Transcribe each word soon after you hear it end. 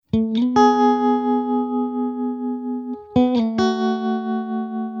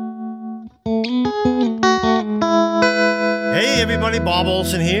everybody, Bob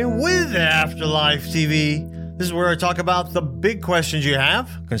Olson here with Afterlife TV. This is where I talk about the big questions you have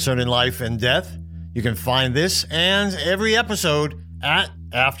concerning life and death. You can find this and every episode at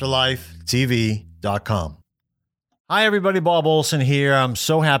afterlifetv.com. Hi everybody, Bob Olson here. I'm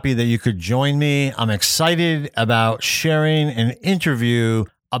so happy that you could join me. I'm excited about sharing an interview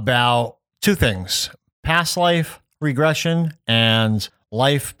about two things: past life regression and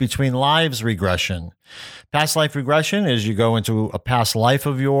life between lives regression. Past life regression is you go into a past life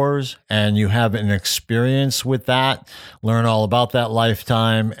of yours and you have an experience with that, learn all about that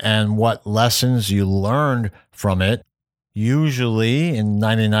lifetime and what lessons you learned from it. Usually, in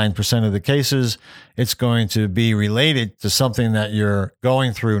 99% of the cases, it's going to be related to something that you're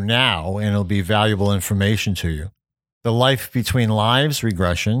going through now, and it'll be valuable information to you. The life between lives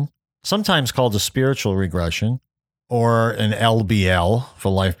regression, sometimes called a spiritual regression, or an LBL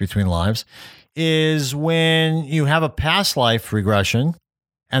for life between lives, is when you have a past life regression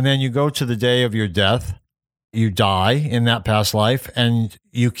and then you go to the day of your death, you die in that past life and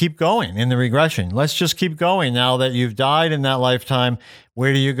you keep going in the regression. Let's just keep going now that you've died in that lifetime.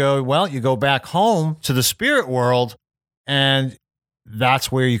 Where do you go? Well, you go back home to the spirit world, and that's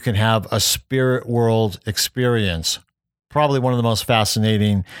where you can have a spirit world experience. Probably one of the most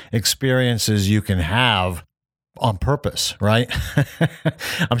fascinating experiences you can have on purpose, right?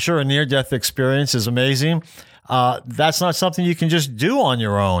 I'm sure a near-death experience is amazing. That's not something you can just do on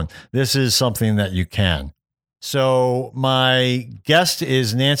your own. This is something that you can. So my guest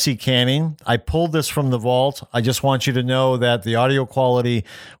is Nancy Canning. I pulled this from the vault. I just want you to know that the audio quality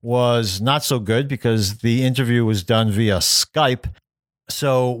was not so good because the interview was done via Skype.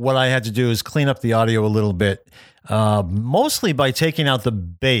 So what I had to do is clean up the audio a little bit, mostly by taking out the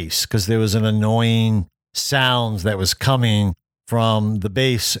bass, because there was an annoying sounds that was coming from the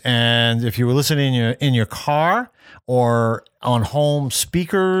bass. And if you were listening in your car or on home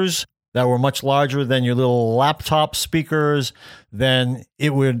speakers that were much larger than your little laptop speakers, then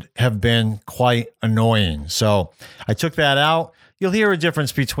it would have been quite annoying. So I took that out. You'll hear a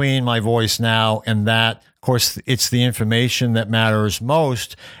difference between my voice now and that. Of course, it's the information that matters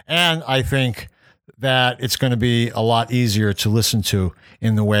most. And I think that it's going to be a lot easier to listen to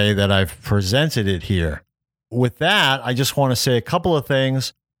in the way that I've presented it here. With that, I just want to say a couple of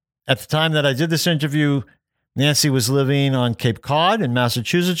things. At the time that I did this interview, Nancy was living on Cape Cod in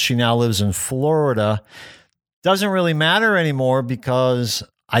Massachusetts. She now lives in Florida. Doesn't really matter anymore because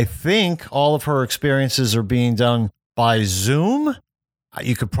I think all of her experiences are being done by Zoom.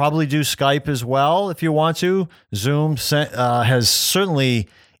 You could probably do Skype as well if you want to. Zoom has certainly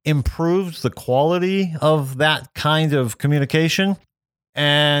improved the quality of that kind of communication.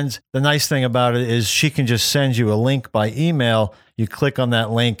 And the nice thing about it is she can just send you a link by email. You click on that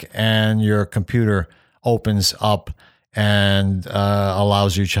link and your computer opens up and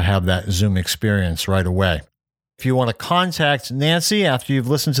allows you to have that Zoom experience right away. If you want to contact Nancy after you've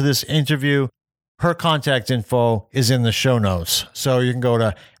listened to this interview, her contact info is in the show notes. So you can go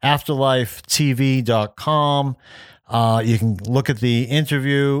to afterlifetv.com. You can look at the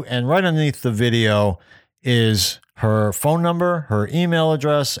interview, and right underneath the video is her phone number, her email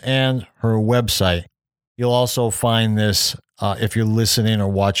address, and her website. You'll also find this if you're listening or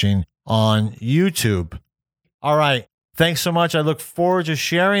watching on YouTube. All right. Thanks so much. I look forward to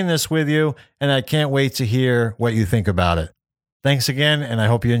sharing this with you, and I can't wait to hear what you think about it. Thanks again, and I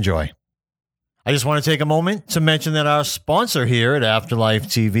hope you enjoy. I just want to take a moment to mention that our sponsor here at Afterlife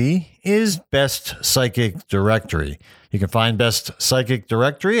TV is Best Psychic Directory. You can find Best Psychic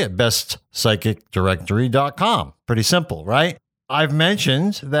Directory at bestpsychicdirectory.com. Pretty simple, right? I've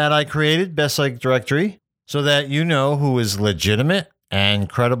mentioned that I created Best Psychic Directory so that you know who is legitimate and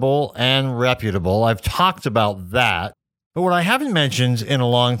credible and reputable. I've talked about that. But what I haven't mentioned in a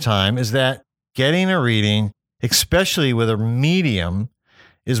long time is that getting a reading, especially with a medium,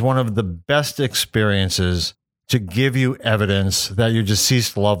 is one of the best experiences to give you evidence that your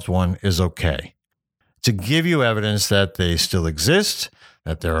deceased loved one is okay. To give you evidence that they still exist,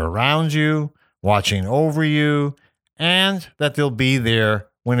 that they're around you, watching over you, and that they'll be there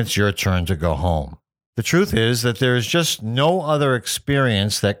when it's your turn to go home. The truth is that there is just no other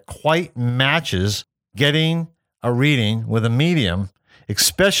experience that quite matches getting a reading with a medium,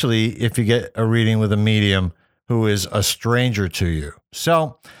 especially if you get a reading with a medium who is a stranger to you.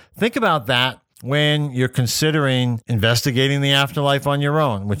 So think about that when you're considering investigating the afterlife on your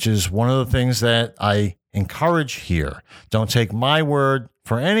own, which is one of the things that I encourage here. Don't take my word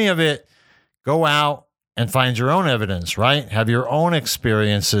for any of it. Go out and find your own evidence, right? Have your own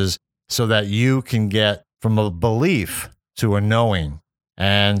experiences so that you can get from a belief to a knowing.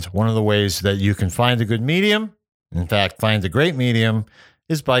 And one of the ways that you can find a good medium In fact, find a great medium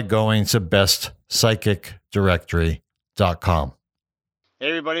is by going to bestpsychicdirectory.com. Hey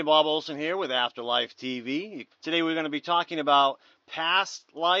everybody, Bob Olson here with Afterlife TV. Today we're going to be talking about past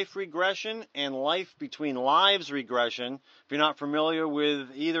life regression and life between lives regression. If you're not familiar with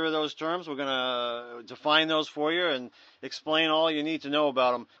either of those terms, we're going to define those for you and explain all you need to know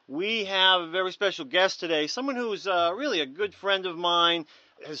about them. We have a very special guest today, someone who's really a good friend of mine,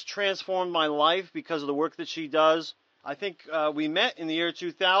 has transformed my life because of the work that she does. I think we met in the year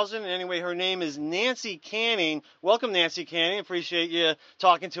 2000. Anyway, her name is Nancy Canning. Welcome, Nancy Canning. Appreciate you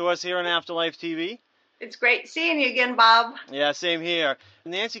talking to us here on Afterlife TV. It's great seeing you again, Bob. Yeah, same here.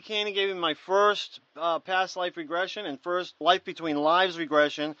 Nancy Canning gave me my first past life regression and first life between lives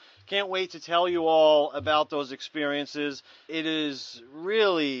regression. Can't wait to tell you all about those experiences. It is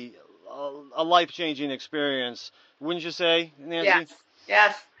really a life-changing experience, wouldn't you say, Nancy?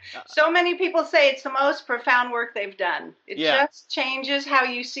 Yes. So many people say it's the most profound work they've done. It just changes how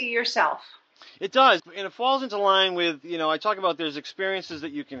you see yourself. It does. And it falls into line with, I talk about there's experiences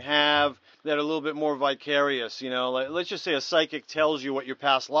that you can have that are a little bit more vicarious. Like, let's just say a psychic tells you what your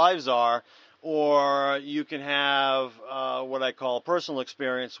past lives are, or you can have what I call a personal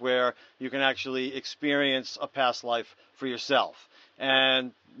experience where you can actually experience a past life for yourself.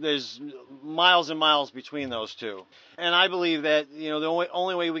 And there's miles and miles between those two. And I believe that, the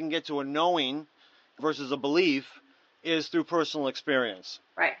only way we can get to a knowing versus a belief is through personal experience.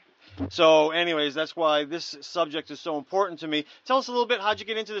 Right. So anyways, that's why this subject is so important to me. Tell us a little bit, how'd you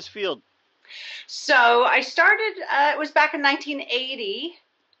get into this field? So I started, it was back in 1980,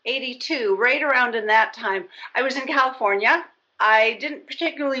 82, right around in that time. I was in California. I didn't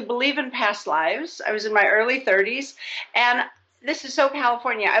particularly believe in past lives. I was in my early 30s, and this is so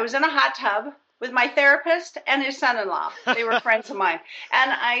California. I was in a hot tub with my therapist and his son-in-law. They were friends of mine.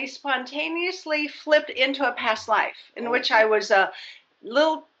 And I spontaneously flipped into a past life in which I was a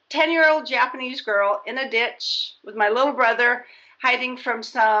little 10-year-old Japanese girl in a ditch with my little brother hiding from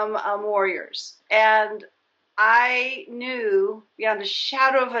some warriors. And I knew beyond a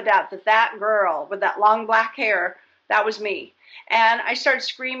shadow of a doubt that that girl with that long black hair, that was me. And I started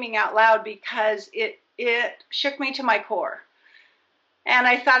screaming out loud because it shook me to my core. And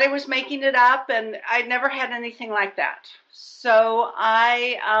I thought I was making it up, and I'd never had anything like that. So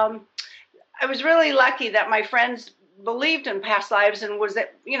I was really lucky that my friends believed in past lives and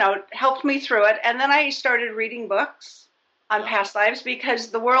helped me through it. And then I started reading books on past lives because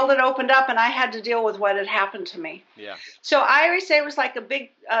the world had opened up and I had to deal with what had happened to me. Yeah. So I always say it was like a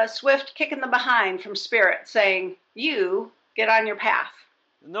big, swift kick in the behind from Spirit saying, you get on your path.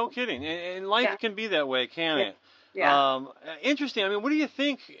 No kidding. And life can be that way, can't it? Yeah. Interesting. I mean, what do you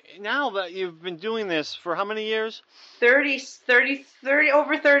think now that you've been doing this for how many years? 30,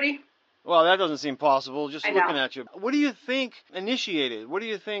 over 30. Well, that doesn't seem possible just looking at you. What do you think initiated? What do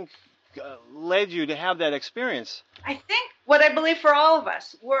you think led you to have that experience? I think what I believe for all of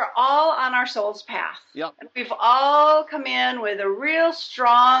us, we're all on our soul's path. Yep. And we've all come in with a real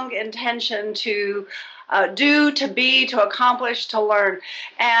strong intention to do, to be, to accomplish, to learn.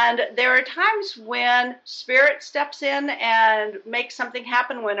 And there are times when Spirit steps in and makes something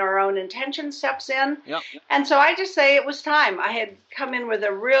happen, when our own intention steps in. Yep. And so I just say it was time. I had come in with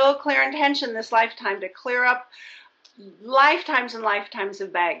a real clear intention this lifetime to clear up lifetimes and lifetimes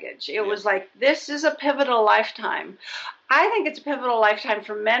of baggage. It was like, this is a pivotal lifetime. I think it's a pivotal lifetime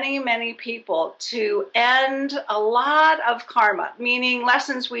for many, many people to end a lot of karma, meaning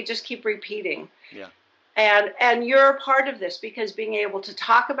lessons we just keep repeating. Yeah. And you're a part of this, because being able to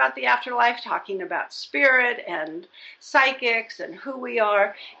talk about the afterlife, talking about spirit and psychics and who we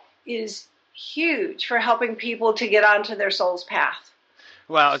are is huge for helping people to get onto their soul's path.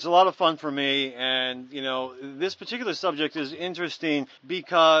 Well, it's a lot of fun for me, and, this particular subject is interesting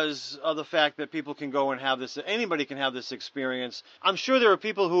because of the fact that people can go and have this, anybody can have this experience. I'm sure there are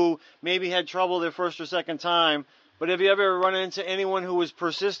people who maybe had trouble their first or second time, but have you ever run into anyone who was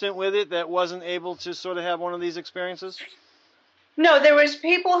persistent with it that wasn't able to sort of have one of these experiences? No, there was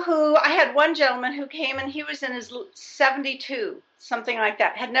people who, I had one gentleman who came and he was in his 72, something like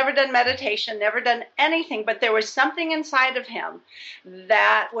that, had never done meditation, never done anything, but there was something inside of him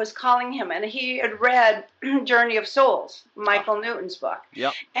that was calling him. And he had read Journey of Souls, Michael Newton's book,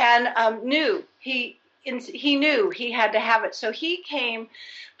 and knew he knew he had to have it. So he came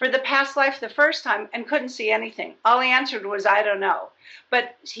for the past life the first time and couldn't see anything. All he answered was, I don't know.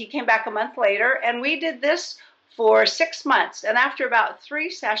 But he came back a month later, and we did this for 6 months. And after about 3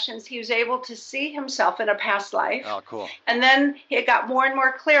 sessions, he was able to see himself in a past life. Oh, cool. And then it got more and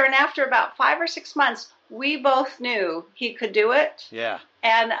more clear. And after about 5 or 6 months, we both knew he could do it. Yeah.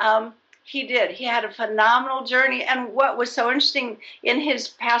 And He did. He had a phenomenal journey. And what was so interesting in his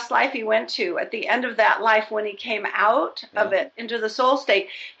past life he went to, at the end of that life, when he came out of it into the soul state,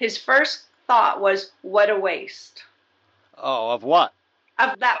 his first thought was, what a waste. Oh, of what?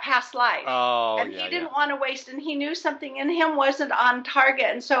 Of that past life. Oh, and he didn't want to waste, and he knew something in him wasn't on target.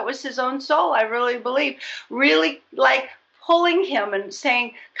 And so it was his own soul, I really believe, really like pulling him and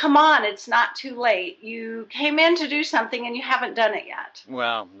saying, come on, it's not too late. You came in to do something and you haven't done it yet.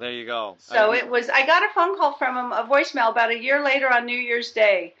 Well, there you go. So I got a phone call from him, a voicemail about a year later on New Year's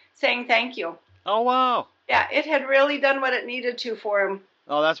Day saying thank you. Oh, wow. Yeah, it had really done what it needed to for him.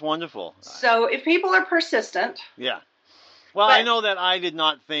 Oh, that's wonderful. So if people are persistent. Yeah. Well, I know that I did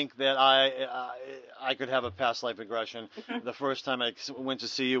not think that I could have a past life regression the first time I went to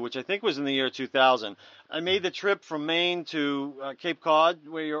see you, which I think was in the year 2000. I made the trip from Maine to Cape Cod,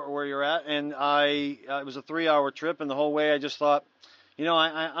 where you're at, and it was a 3-hour trip, and the whole way I just thought,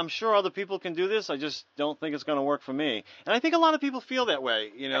 I'm sure other people can do this. I just don't think it's going to work for me. And I think a lot of people feel that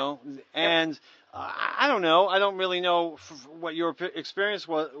way, and I don't know. I don't really know what your experience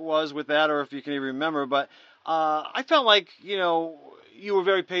was with that, or if you can even remember, but I felt like, you were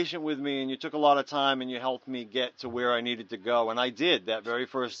very patient with me, and you took a lot of time, and you helped me get to where I needed to go. And I did. That very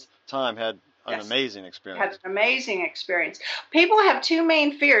first time had an amazing experience. Had an amazing experience. People have two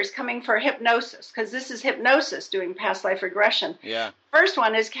main fears coming for hypnosis, because this is hypnosis doing past life regression. Yeah. First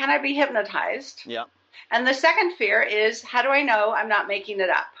one is, can I be hypnotized? Yeah. And the second fear is, how do I know I'm not making it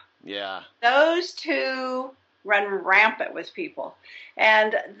up? Yeah. Those two run rampant with people.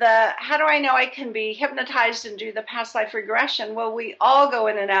 And how do I know I can be hypnotized and do the past life regression? Well, we all go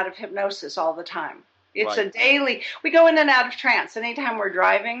in and out of hypnosis all the time. It's a daily, we go in and out of trance anytime we're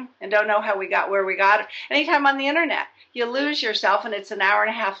driving and don't know how we got where we got. Anytime on the internet, you lose yourself and it's an hour and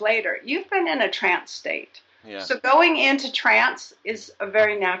a half later. You've been in a trance state. Yeah. So going into trance is a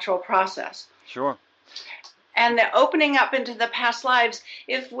very natural process. Sure. And the opening up into the past lives,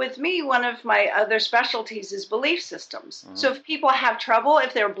 if with me, one of my other specialties is belief systems. Mm-hmm. So if people have trouble,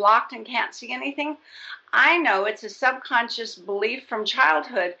 if they're blocked and can't see anything, I know it's a subconscious belief from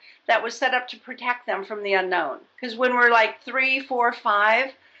childhood that was set up to protect them from the unknown. Because when we're like 3, 4,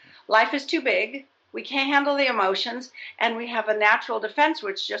 5, life is too big, we can't handle the emotions, and we have a natural defense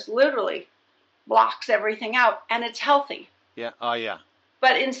which just literally blocks everything out, and it's healthy. Yeah. Oh, yeah.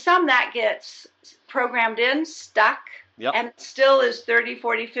 But in some, that gets programmed in, stuck, and it still is 30,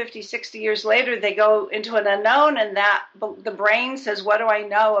 40, 50, 60 years later, they go into an unknown, and the brain says, what do I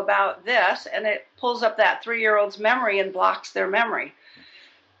know about this? And it pulls up that 3-year-old's memory and blocks their memory.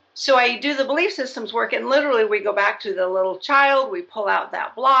 So I do the belief systems work, and literally we go back to the little child, we pull out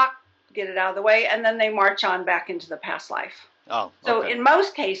that block, get it out of the way, and then they march on back into the past life. Oh, okay. So in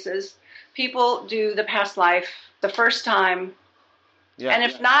most cases, people do the past life the first time. Yeah. And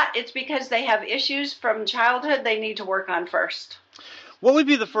if not, it's because they have issues from childhood they need to work on first. What would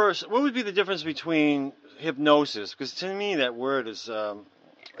be the difference between hypnosis? Because to me that word is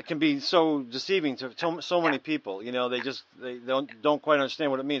it can be so deceiving to so many people. They don't quite understand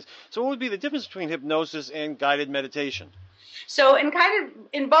what it means. So what would be the difference between hypnosis and guided meditation? So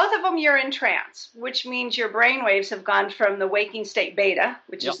in both of them, you're in trance, which means your brain waves have gone from the waking state beta,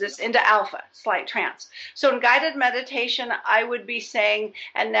 which is this, into alpha, slight trance. So in guided meditation, I would be saying,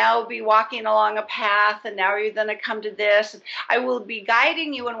 and now be walking along a path, and now you're going to come to this. I will be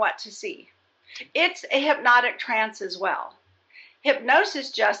guiding you in what to see. It's a hypnotic trance as well.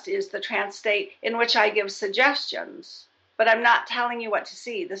 Hypnosis just is the trance state in which I give suggestions. But I'm not telling you what to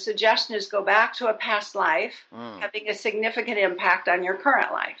see. The suggestion is go back to a past life, having a significant impact on your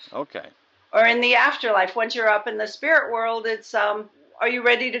current life. Okay. Or in the afterlife, once you're up in the spirit world, it's are you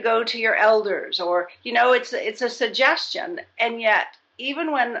ready to go to your elders? Or, it's a suggestion. And yet,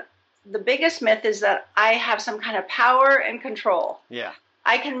 even when the biggest myth is that I have some kind of power and control. Yeah.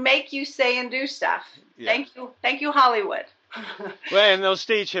 I can make you say and do stuff. Yeah. Thank you, Hollywood. Well, and those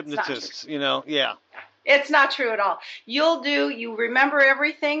stage hypnotists, yeah. It's not true at all. You remember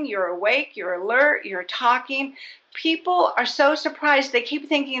everything, you're awake, you're alert, you're talking. People are so surprised, they keep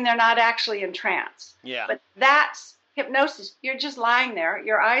thinking they're not actually in trance. Yeah. But that's hypnosis. You're just lying there,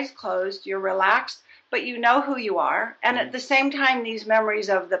 your eyes closed, you're relaxed, but you know who you are. And at the same time, these memories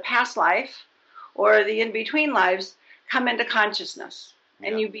of the past life or the in-between lives come into consciousness. Yeah.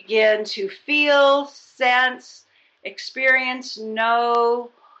 And you begin to feel, sense, experience,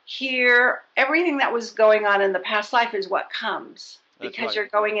 know, hear, everything that was going on in the past life is what comes because you're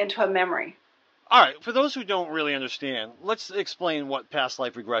going into a memory. All right. For those who don't really understand, let's explain what past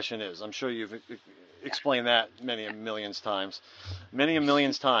life regression is. I'm sure you've explained that many a million times. Many a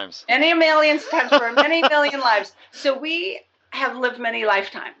million times for many million lives. So we have lived many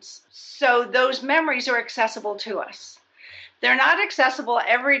lifetimes. So those memories are accessible to us. They're not accessible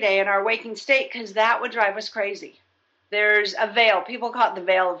every day in our waking state because that would drive us crazy. There's a veil. People call it the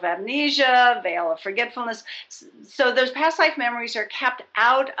veil of amnesia, veil of forgetfulness. So those past life memories are kept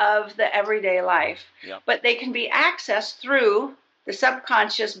out of the everyday life, but they can be accessed through the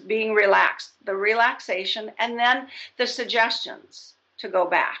subconscious being relaxed, the relaxation, and then the suggestions to go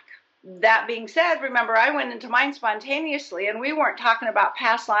back. That being said, remember, I went into mine spontaneously, and we weren't talking about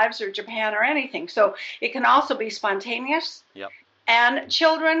past lives or Japan or anything. So it can also be spontaneous. Yep. And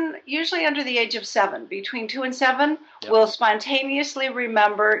children, usually under the age of 7, between 2 and 7, will spontaneously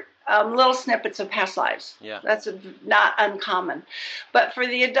remember little snippets of past lives. Yeah. That's not uncommon. But for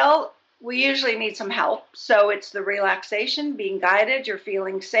the adult, we usually need some help. So it's the relaxation, being guided, you're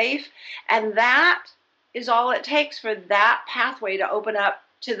feeling safe. And that is all it takes for that pathway to open up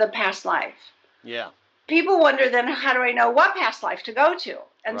to the past life. Yeah. People wonder then, how do I know what past life to go to?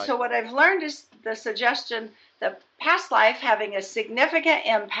 And Right. so what I've learned is the suggestion, the past life having a significant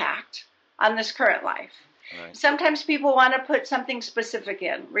impact on this current life. Right. Sometimes people want to put something specific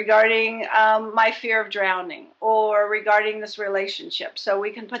in regarding my fear of drowning or regarding this relationship. So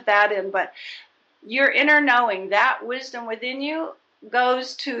we can put that in. But your inner knowing, that wisdom within you,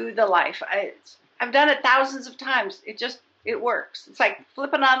 goes to the life. I've done it thousands of times. It works. It's like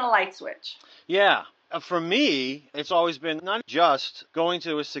flipping on a light switch. Yeah. For me, it's always been not just going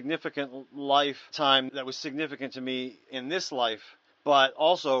to a significant lifetime that was significant to me in this life, but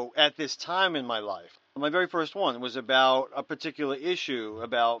also at this time in my life. My very first one was about a particular issue,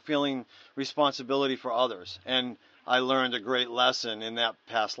 about feeling responsibility for others. And I learned a great lesson in that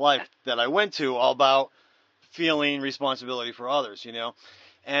past life that I went to, all about feeling responsibility for others, you know.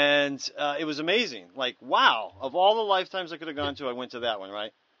 And it was amazing. Like, wow, of all the lifetimes I could have gone to, I went to that one,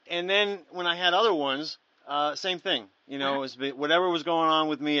 right? And then when I had other ones, same thing. You know, it was whatever was going on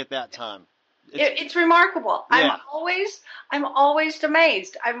with me at that time. It's remarkable. Yeah. I'm always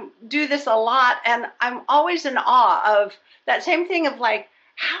amazed. I do this a lot, and I'm always in awe of that same thing of like,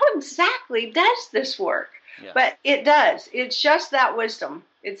 how exactly does this work? Yeah. But it does. It's just that wisdom.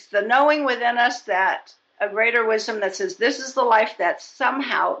 It's the knowing within us, that a greater wisdom that says this is the life that's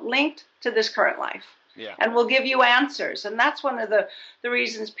somehow linked to this current life. Yeah. And will give you answers. And that's one of the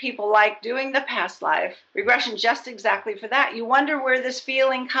reasons people like doing the past life regression, just exactly for that. You wonder where this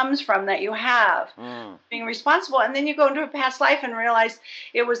feeling comes from that you have, being responsible. And then you go into a past life and realize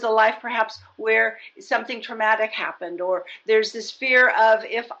it was the life perhaps where something traumatic happened, or there's this fear of,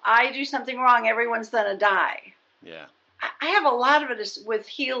 if I do something wrong, everyone's going to die. Yeah. I have a lot of it with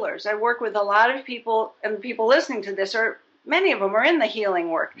healers. I work with a lot of people, and people listening to this, or many of them are in the healing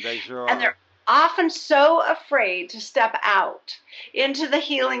work. They sure are. And they're often so afraid to step out into the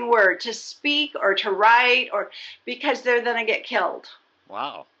healing word, to speak or to write, or because they're going to get killed.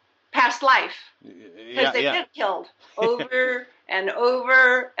 Wow. Past life. Because they yeah. get killed over and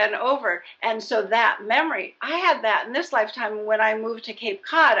over and over. And so that memory, I had that in this lifetime. When I moved to Cape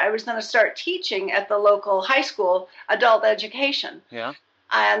Cod, I was going to start teaching at the local high school adult education. Yeah.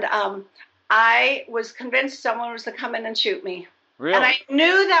 And I was convinced someone was to come in and shoot me. Really? And I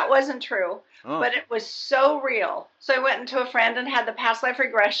knew that wasn't true, Oh. but it was so real. So I went into a friend and had the past life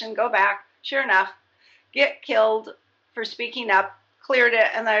regression, go back, sure enough, get killed for speaking up, cleared it,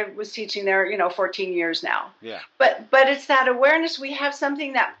 and I was teaching there, 14 years now. Yeah. But it's that awareness. We have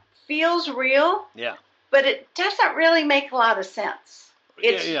something that feels real, Yeah. but it doesn't really make a lot of sense.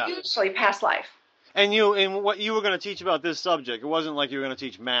 It's Yeah. usually past life. And what you were going to teach about this subject, it wasn't like you were going to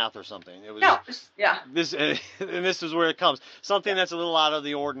teach math or something. It was No, yeah. This and this is where it comes. Something that's a little out of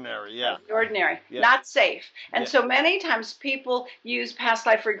the ordinary. Yeah. The ordinary, Yeah. not safe. And Yeah. so many times people use past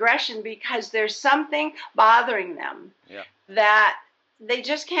life regression because there's something bothering them that they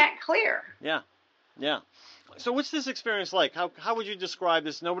just can't clear. Yeah. Yeah. So what's this experience like? How would you describe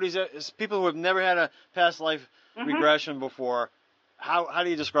this? It's people who have never had a past life regression before. How do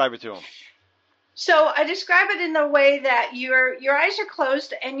you describe it to them? So I describe it in the way that your eyes are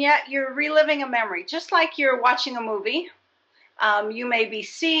closed and yet you're reliving a memory, just like you're watching a movie. You may be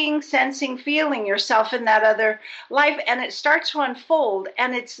seeing, sensing, feeling yourself in that other life, and it starts to unfold,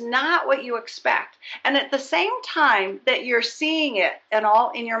 and it's not what you expect. And at the same time that you're seeing it and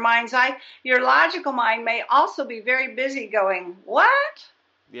all in your mind's eye, your logical mind may also be very busy going, what?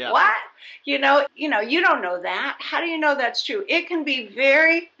 Yeah. What? You don't know that. How do you know that's true? It can be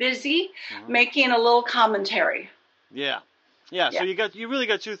very busy making a little commentary. Yeah. Yeah, so you really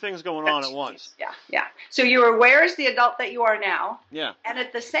got two things going on at once. Yeah. So you're aware as the adult that you are now. Yeah. And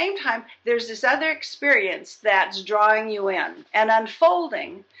at the same time, there's this other experience that's drawing you in and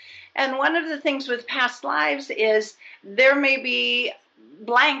unfolding. And one of the things with past lives is there may be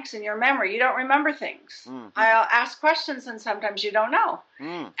blanks in your memory. You don't remember things. I'll ask questions and sometimes you don't know.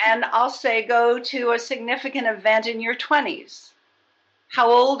 And I'll say, go to a significant event in your 20s. How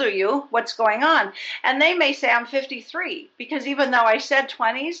old are you? What's going on? And they may say, I'm 53, because even though I said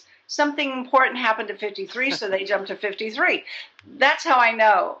 20s, something important happened at 53, so they jumped to 53. That's how I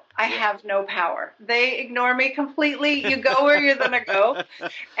know I have no power. They ignore me completely. You go where you're going to go.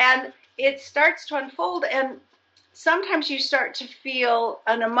 And it starts to unfold. And sometimes you start to feel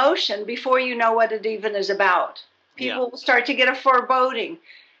an emotion before you know what it even is about. People will start to get a foreboding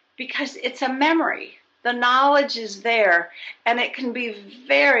because it's a memory. The knowledge is there, and it can be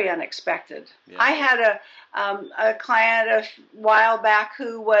very unexpected. Yeah. I had a client a while back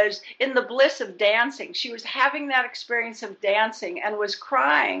who was in the bliss of dancing. She was having that experience of dancing and was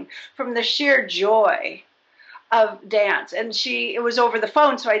crying from the sheer joy of dance. And it was over the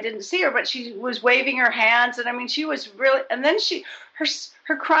phone, so I didn't see her, but she was waving her hands, and I mean, she was really. And then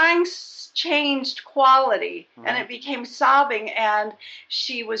her crying changed quality, and it became sobbing, and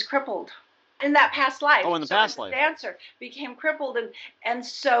she was crippled. In that past life. Oh, in the past life. The dancer became crippled and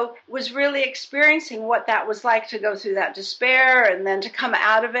so was really experiencing what that was like to go through that despair and then to come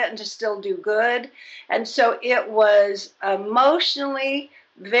out of it and to still do good. And so it was emotionally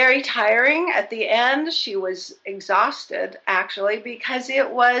very tiring. At the end, she was exhausted, actually, because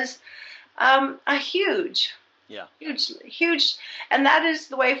it was a huge. And that is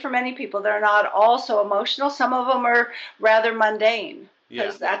the way for many people. They're not all so emotional. Some of them are rather mundane.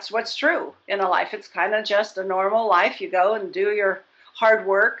 Because that's what's true in a life. It's kind of just a normal life. You go and do your hard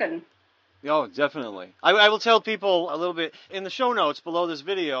work and. Oh, definitely. I will tell people a little bit. In the show notes below this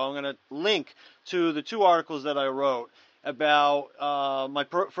video, I'm going to link to the two articles that I wrote about my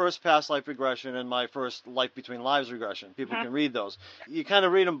first past life regression and my first life between lives regression. People can read those. You kind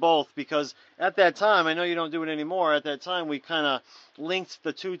of read them both because at that time, I know you don't do it anymore, at that time we kind of linked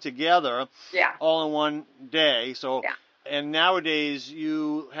the two together all in one day. So. Yeah. And nowadays,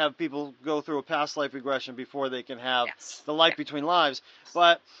 you have people go through a past life regression before they can have the life between lives.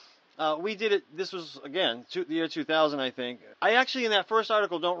 But we did it, this was, again, the year 2000, I think. I actually, in that first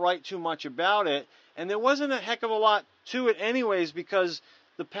article, don't write too much about it. And there wasn't a heck of a lot to it anyways, because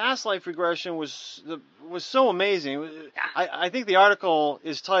the past life regression was so amazing. I think the article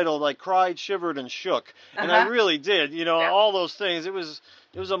is titled, I cried, shivered, and shook. And I really did, all those things. It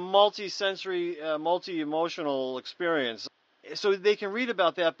was a multi-sensory, multi-emotional experience. So they can read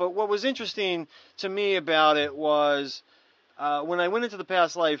about that. But what was interesting to me about it was when I went into the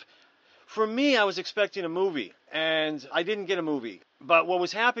past life, for me, I was expecting a movie, and I didn't get a movie. But what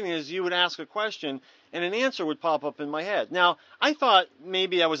was happening is you would ask a question, and an answer would pop up in my head. Now, I thought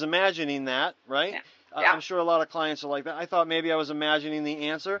maybe I was imagining that, right? I'm sure a lot of clients are like that. I thought maybe I was imagining the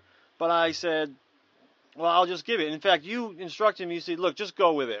answer, but I said, well, I'll just give it. In fact, you instructed me, you said, look, just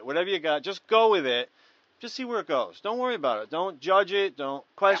go with it. Whatever you got, just go with it. Just see where it goes. Don't worry about it. Don't judge it. Don't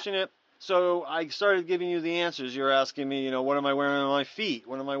question it. So I started giving you the answers. You're asking me, what am I wearing on my feet?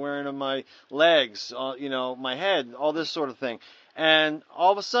 What am I wearing on my legs? My head, all this sort of thing. And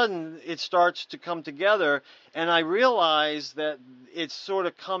all of a sudden, it starts to come together, and I realize that it's sort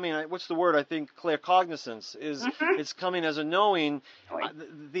of coming. What's the word? I think claircognizance is. It's coming as a knowing.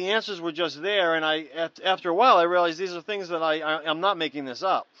 The answers were just there, and after a while, I realized these are things that I'm not making this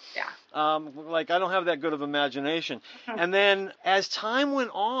up. Yeah. Like I don't have that good of imagination. And then as time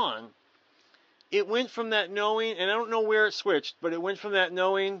went on, it went from that knowing, and I don't know where it switched, but it went from that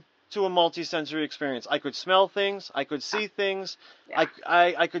knowing to a multi-sensory experience. I could smell things. I could see things. Yeah.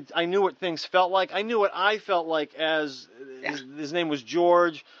 I knew what things felt like. I knew what I felt like as his name was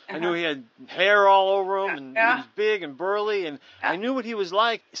George. I knew he had hair all over him, and he was big and burly, and I knew what he was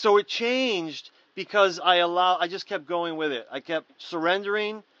like. So it changed because I just kept going with it. I kept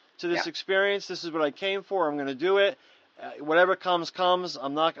surrendering to this experience. This is what I came for. I'm going to do it. Whatever comes.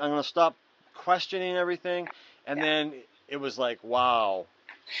 I'm going to stop questioning everything. And then it was like, wow.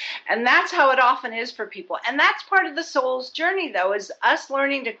 And that's how it often is for people. And that's part of the soul's journey, though, is us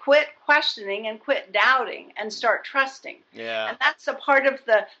learning to quit questioning and quit doubting and start trusting. Yeah. And that's a part of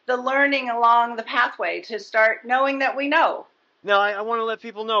the learning along the pathway to start knowing that we know. Now, I want to let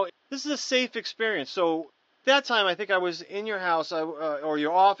people know, this is a safe experience. So that time, I think I was in your house or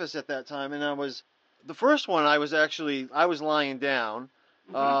your office at that time, and the first one I was lying down.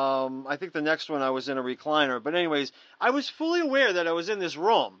 I think the next one I was in a recliner. But anyways, I was fully aware that I was in this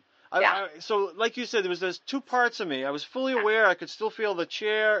room. So, like you said, there's two parts of me. I was fully aware. I could still feel the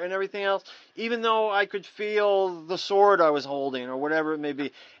chair and everything else, even though I could feel the sword I was holding or whatever it may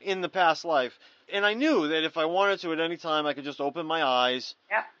be in the past life. And I knew that if I wanted to at any time, I could just open my eyes.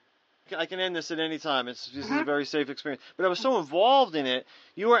 Yeah. I can end this at any time. This is a very safe experience. But I was so involved in it.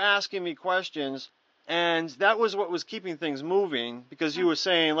 You were asking me questions, and that was what was keeping things moving, because you were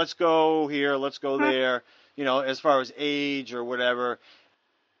saying, let's go here, let's go there, as far as age or whatever.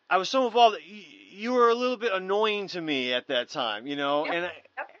 I was so involved. You were a little bit annoying to me at that time,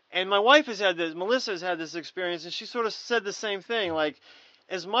 and my wife Melissa has had this experience, and she sort of said the same thing, like,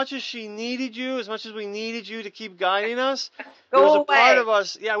 as much as she needed you, as much as we needed you to keep guiding us, there was a part of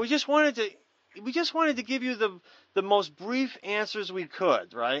us, we just wanted to give you the most brief answers we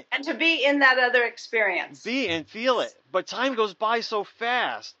could, right? And to be in that other experience. Be and feel it. But time goes by so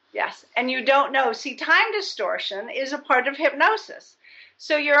fast. Yes, and you don't know. See, time distortion is a part of hypnosis.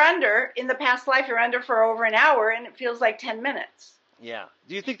 So in the past life, you're under for over an hour, and it feels like 10 minutes. Yeah.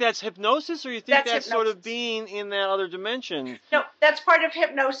 Do you think that's hypnosis, or you think that's sort of being in that other dimension? No, that's part of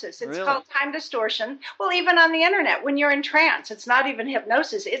hypnosis. It's called time distortion. Well, even on the internet, when you're in trance, it's not even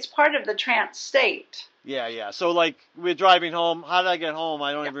hypnosis. It's part of the trance state. Yeah. So, like, we're driving home. How did I get home?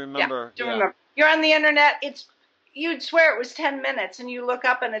 I don't even remember. Don't remember. You're on the internet. You'd swear it was 10 minutes, and you look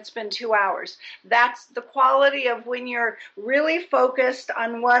up and it's been 2 hours. That's the quality of when you're really focused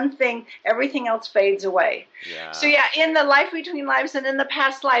on one thing, everything else fades away. Yeah. So in the life between lives and in the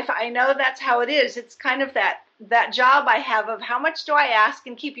past life, I know that's how it is. It's kind of that job I have of how much do I ask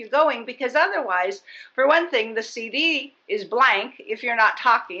and keep you going, because otherwise, for one thing, the CD is blank if you're not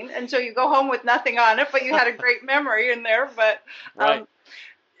talking, and so you go home with nothing on it, but you had a great memory in there. But right.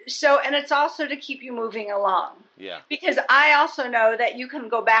 And it's also to keep you moving along. Yeah. Because I also know that you can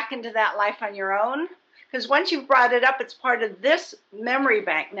go back into that life on your own. Because once you've brought it up, it's part of this memory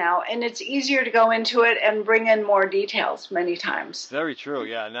bank now, and it's easier to go into it and bring in more details many times. Very true.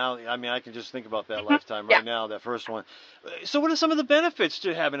 Yeah. Now, I can just think about that lifetime right now, that first one. So what are some of the benefits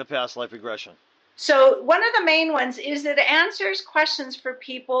to having a past life regression? So one of the main ones is that it answers questions for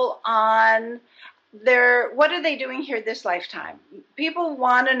people on what are they doing here this lifetime? People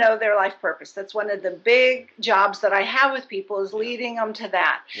want to know their life purpose. That's one of the big jobs that I have with people, is leading them to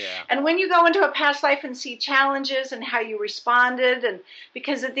that. Yeah. And when you go into a past life and see challenges and how you responded, and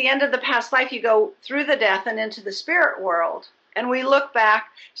because at the end of the past life you go through the death and into the spirit world, and we look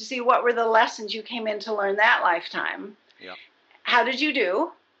back to see what were the lessons you came in to learn that lifetime. Yeah. How did you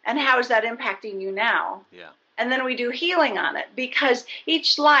do? And how is that impacting you now? Yeah. And then we do healing on it, because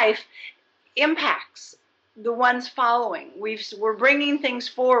each life impacts the ones following. We're bringing things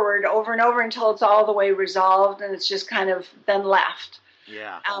forward over and over until it's all the way resolved, and it's just kind of then left.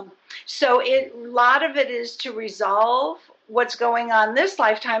 Yeah. So a lot of it is to resolve what's going on this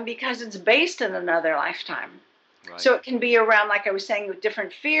lifetime, because it's based in another lifetime. Right. So it can be around, like I was saying, with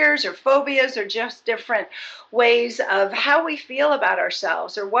different fears or phobias, or just different ways of how we feel about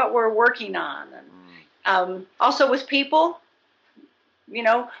ourselves or what we're working on. And also with people,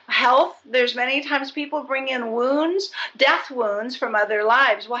 health. There's many times people bring in wounds, death wounds from other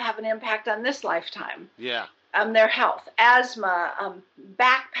lives will have an impact on this lifetime. Yeah. Their health, asthma,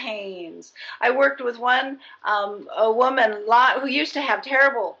 back pains. I worked with a woman who used to have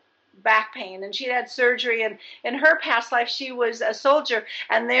terrible back pain, and she'd had surgery, and in her past life she was a soldier,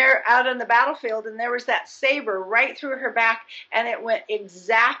 and they're out on the battlefield, and there was that saber right through her back, and it went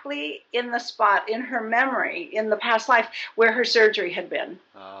exactly in the spot in her memory in the past life where her surgery had been.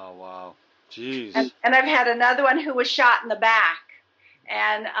 Oh, wow. Jeez. And I've had another one who was shot in the back,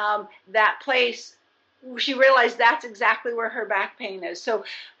 and that place, she realized that's exactly where her back pain is. So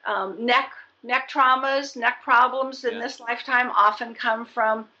neck traumas, neck problems in this lifetime often come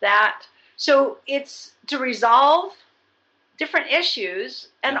from that. So it's to resolve different issues,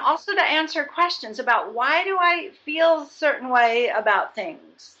 and also to answer questions about, why do I feel a certain way about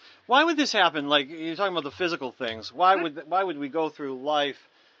things? Why would this happen? Like, you're talking about the physical things. Why would we go through life,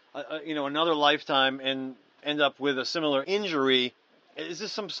 another lifetime, and end up with a similar injury? Is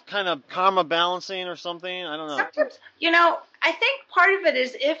this some kind of karma balancing or something? I don't know. Sometimes, I think part of it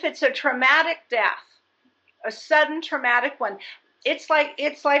is if it's a traumatic death, a sudden traumatic one, it's like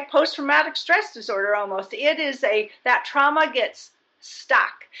post-traumatic stress disorder almost. It is that trauma gets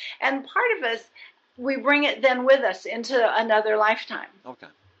stuck. And part of us, we bring it then with us into another lifetime. Okay.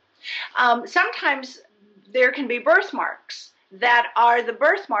 Sometimes there can be birthmarks that are the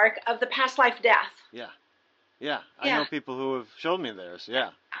birthmark of the past life death. Yeah. I know people who have shown me theirs. Yeah.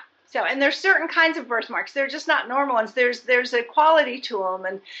 So, and there's certain kinds of birthmarks. They're just not normal ones. There's a quality to them,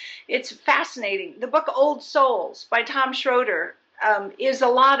 and it's fascinating. The book Old Souls by Tom Schroeder is a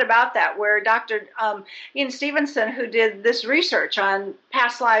lot about that, where Dr. Ian Stevenson, who did this research on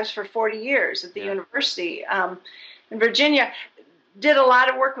past lives for 40 years at the university in Virginia, did a lot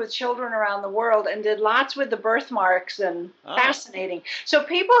of work with children around the world and did lots with the birthmarks and fascinating. So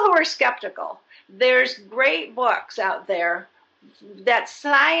people who are skeptical, there's great books out there that's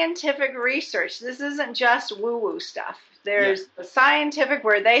scientific research. This isn't just woo-woo stuff. There's the scientific,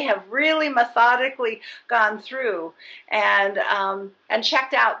 where they have really methodically gone through and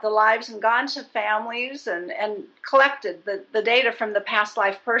checked out the lives and gone to families and collected the data from the past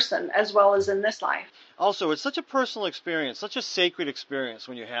life person as well as in this life. Also, it's such a personal experience, such a sacred experience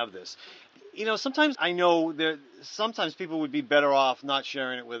when you have this. You know, sometimes I know that sometimes people would be better off not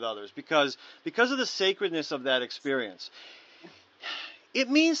sharing it with others because of the sacredness of that experience. It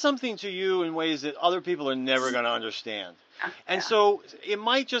means something to you in ways that other people are never going to understand. And so it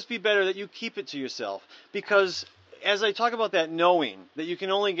might just be better that you keep it to yourself, because as I talk about that knowing that you can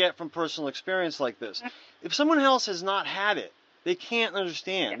only get from personal experience like this, if someone else has not had it, they can't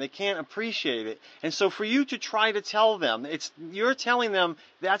understand, they can't appreciate it. And so for you to try to tell them, you're telling them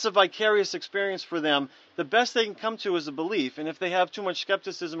that's a vicarious experience for them. The best they can come to is a belief. And if they have too much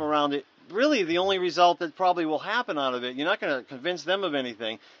skepticism around it, really the only result that probably will happen out of it, you're not going to convince them of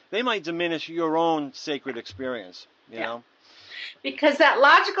anything. They might diminish your own sacred experience, you know? Because that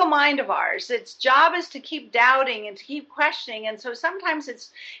logical mind of ours, its job is to keep doubting and to keep questioning. And so sometimes it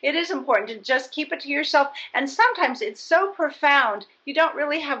is important to just keep it to yourself. And sometimes it's so profound, you don't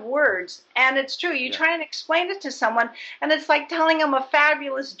really have words. And it's true. You try and explain it to someone, and it's like telling them a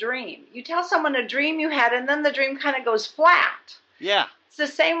fabulous dream. You tell someone a dream you had, and then the dream kind of goes flat. Yeah. It's the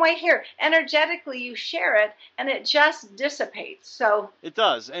same way here. Energetically, you share it, and it just dissipates. So it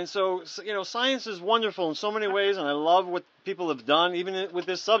does. And so, you know, science is wonderful in so many ways, and I love what people have done, even with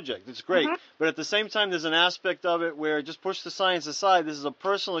this subject. It's great. But at the same time, there's an aspect of it where just push the science aside. This is a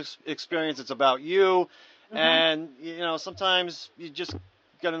personal experience. It's about you. And, you know, sometimes you just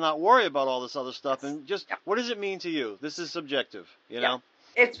got to not worry about all this other stuff. And just, what does it mean to you? This is subjective, you know?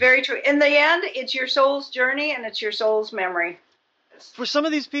 It's very true. In the end, it's your soul's journey, and it's your soul's memory. For some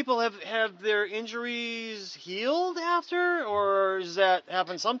of these people, have their injuries healed after, or does that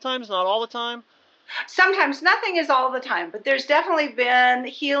happen sometimes, not all the time? Sometimes. Nothing is all the time, but there's definitely been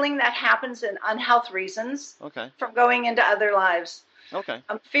healing that happens on health reasons from going into other lives.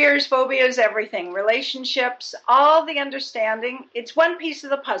 Fears, phobias, everything, relationships, all the understanding. It's one piece of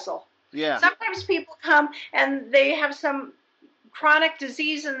the puzzle. Yeah. Sometimes people come and they have some chronic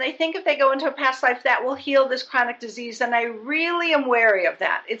disease, and they think if they go into a past life that will heal this chronic disease, and I really am wary of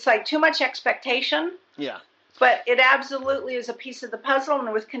that. It's like too much expectation. Yeah. But it absolutely is a piece of the puzzle,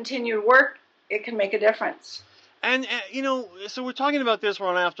 and with continued work, it can make a difference. And, you know, so we're talking about this, we're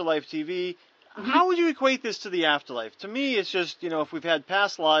on Afterlife TV. How would you equate this to the afterlife? To me, it's just, you know, if we've had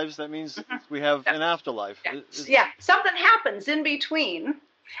past lives, that means we have an afterlife. Something happens in between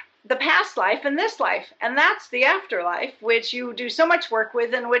the past life and this life, and that's the afterlife, which you do so much work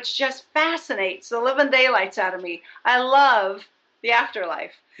with and which just fascinates the living daylights out of me. I love the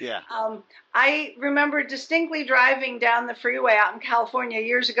afterlife. Yeah. I remember distinctly driving down the freeway out in California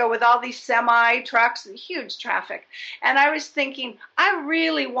years ago with all these semi trucks and huge traffic, and I was thinking, I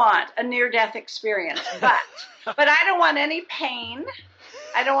really want a near-death experience, but I don't want any pain.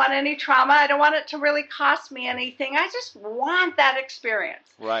 I don't want any trauma. I don't want it to really cost me anything. I just want that experience.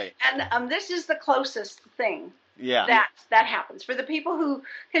 Right. And this is the closest thing that happens for the people who,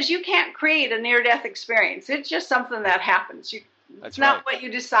 because you can't create a near-death experience. It's just something that happens. It's not what you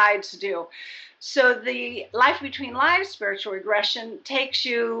decide to do. So the Life Between Lives spiritual regression takes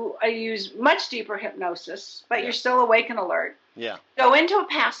you, I use much deeper hypnosis, but you're still awake and alert. Yeah. Go into a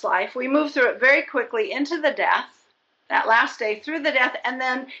past life. We move through it very quickly into the death. That last day through the death, and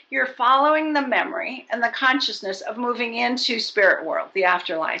then you're following the memory and the consciousness of moving into spirit world, the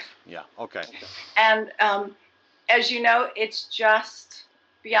afterlife. Yeah, okay. And as you know, it's just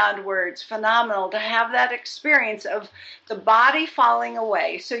beyond words, phenomenal to have that experience of the body falling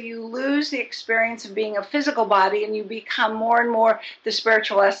away. So you lose the experience of being a physical body, and you become more and more the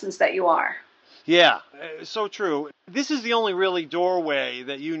spiritual essence that you are. Yeah, so true. This is the only really doorway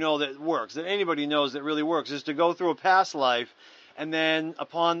that you know that works, that anybody knows that really works, is to go through a past life, and then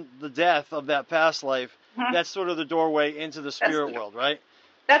upon the death of that past life, that's sort of the doorway into the spirit world, right?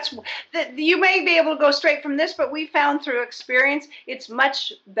 You may be able to go straight from this, but we found through experience it's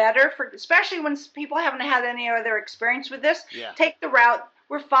much better, especially when people haven't had any other experience with this. Yeah. Take the route.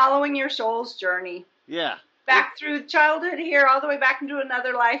 We're following your soul's journey. Yeah. back through childhood here, all the way back into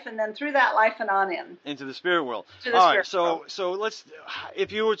another life, and then through that life and on into the spirit world. To the all spirit right, world. so let's,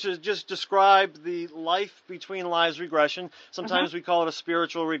 if you were to just describe the life between lives regression, sometimes we call it a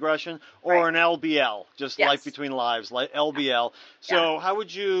spiritual regression or an LBL, just life between lives, like LBL. So how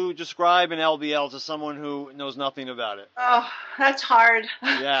would you describe an LBL to someone who knows nothing about it? Oh, that's hard.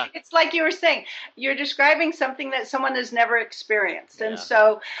 Yeah. It's like you were saying, you're describing something that someone has never experienced. And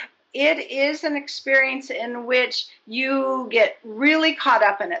so it is an experience in which you get really caught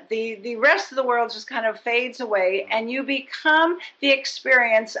up in it. The rest of the world just kind of fades away, and you become the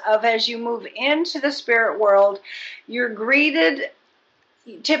experience of, as you move into the spirit world, you're greeted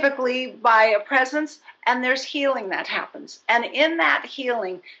typically by a presence, and there's healing that happens. And in that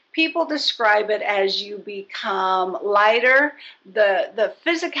healing, people describe it as you become lighter, the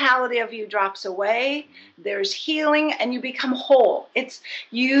physicality of you drops away, there's healing, and you become whole. It's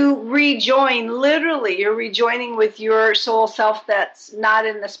you rejoin, literally, you're rejoining with your soul self that's not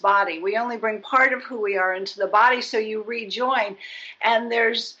in this body. We only bring part of who we are into the body, so you rejoin. And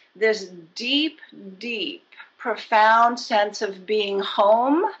there's this deep, deep, profound sense of being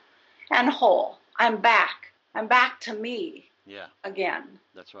home and whole. I'm back. I'm back to me again.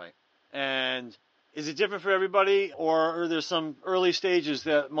 That's right. And is it different for everybody, or are there some early stages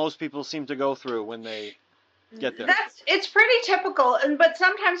that most people seem to go through when they get there? It's pretty typical, but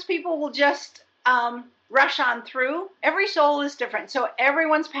sometimes people will just rush on through. Every soul is different, so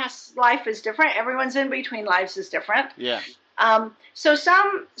everyone's past life is different. Everyone's in between lives is different. Yeah. So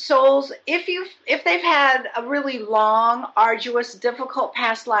some souls, if they've had a really long, arduous, difficult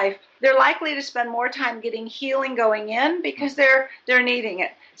past life, they're likely to spend more time getting healing going in because they're needing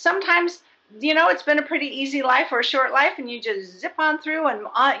it. Sometimes, it's been a pretty easy life or a short life, and you just zip on through and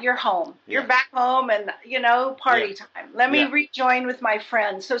you're home. Yeah. You're back home, and party time. Let me rejoin with my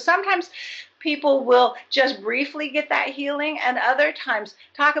friends. So sometimes people will just briefly get that healing, and other times,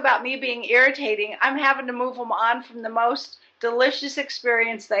 talk about me being irritating, I'm having to move them on from the most delicious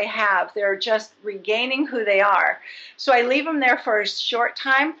experience they have. They're just regaining who they are. So I leave them there for a short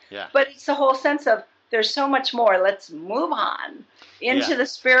time, but it's the whole sense of there's so much more. Let's move on into the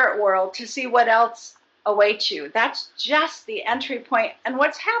spirit world to see what else awaits you. That's just the entry point. And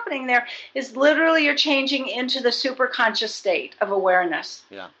what's happening there is literally you're changing into the superconscious state of awareness.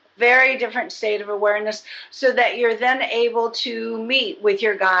 Yeah. Very different state of awareness, so that you're then able to meet with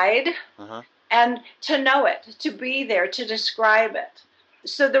your guide and to know it, to be there, to describe it.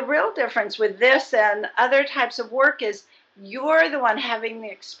 So the real difference with this and other types of work is you're the one having the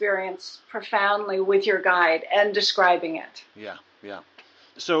experience profoundly with your guide and describing it. Yeah, yeah.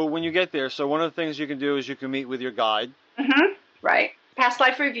 So when you get there, so one of the things you can do is you can meet with your guide. Right. Past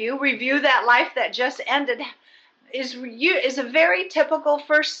life review that life that just ended is a very typical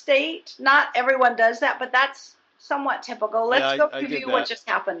first state. Not everyone does that, but that's somewhat typical. Let's go review what just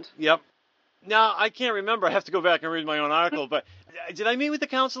happened. Yep. Now, I can't remember. I have to go back and read my own article, but did I meet with the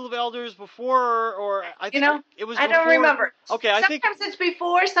Council of Elders before, or I think it was before? I don't remember. Okay, sometimes it's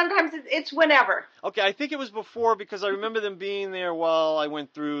before, sometimes it's whenever. Okay, I think it was before because I remember them being there while I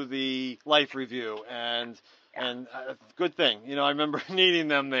went through the life review, and good thing. I remember needing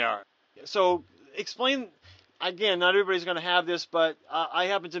them there. So explain, again, not everybody's going to have this, but I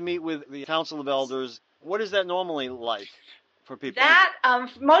happen to meet with the Council of Elders. What is that normally like? For people? That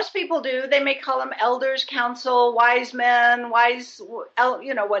most people do. They may call them elders, council, wise men,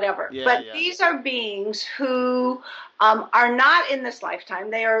 whatever. But these are beings who are not in this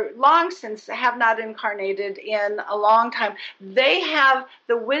lifetime. They are long since have not incarnated in a long time. They have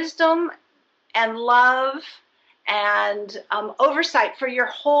the wisdom and love and oversight for your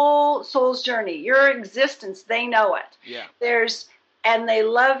whole soul's journey, your existence. They know it. Yeah. And they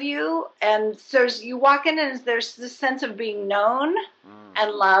love you, and so you walk in and there's this sense of being known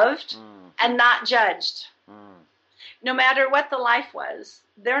and loved and not judged. No matter what the life was,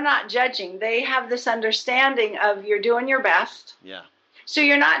 they're not judging. They have this understanding of you're doing your best. Yeah. So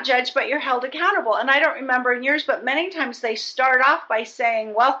you're not judged, but you're held accountable. And I don't remember in years, but many times they start off by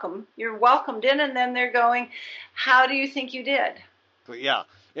saying, welcome. You're welcomed in, and then they're going, how do you think you did? Yeah.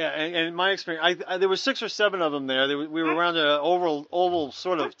 Yeah, and in my experience, there were 6 or 7 of them there. We were around an oval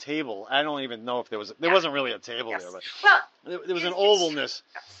sort of table. I don't even know if there wasn't really a table there, but there was an ovalness.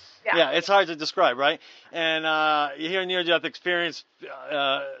 Yeah, it's hard to describe, right? And you hear near-death experience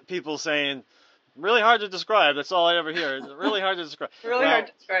people saying, really hard to describe. That's all I ever hear. It's really hard to describe. Hard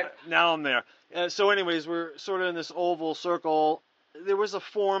to describe. Now I'm there. So anyways, we're sort of in this oval circle. There was a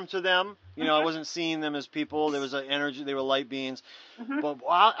form to them. I wasn't seeing them as people. There was an energy. They were light beings. But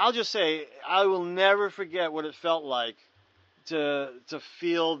I'll just say, I will never forget what it felt like to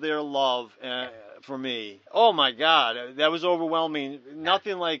feel their love for me. Oh my God, that was overwhelming.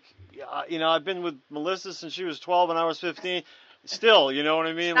 Nothing like, I've been with Melissa since she was 12 and I was 15. Still, you know what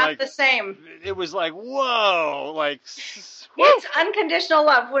I mean? It's not like the same. It was like, whoa, like. It's unconditional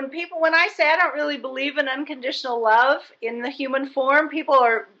love. When I say I don't really believe in unconditional love in the human form,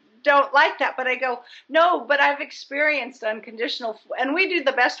 people don't like that, but I go, no, but I've experienced unconditional, and we do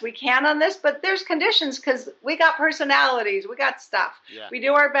the best we can on this, but there's conditions because we got personalities, we got stuff. Yeah. We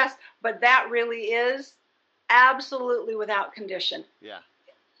do our best, but that really is absolutely without condition. Yeah.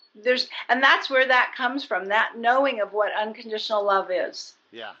 And that's where that comes from, that knowing of what unconditional love is.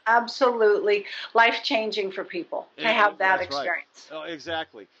 Yeah. Absolutely life-changing for people to have that experience. Right. Oh,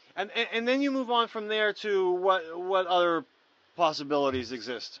 exactly. And then you move on from there to what other possibilities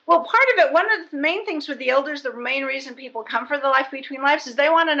exist? Well, part of it, one of the main things with the elders, the main reason people come for the Life Between Lives is they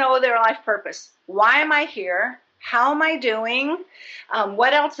want to know their life purpose. Why am I here? How am I doing?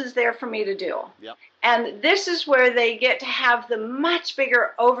 What else is there for me to do? Yep. And this is where they get to have the much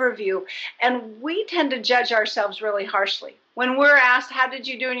bigger overview. And we tend to judge ourselves really harshly. When we're asked, how did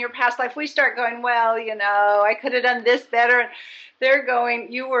you do in your past life? We start going, well, I could have done this better. They're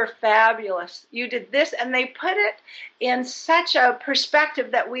going, you were fabulous. You did this. And they put it in such a perspective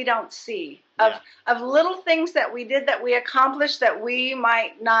that we don't see of little things that we did, that we accomplished, that we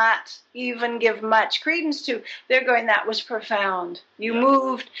might not even give much credence to. They're going, that was profound. You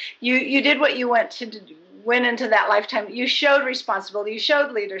moved. You did what you went into that lifetime. You showed responsibility. You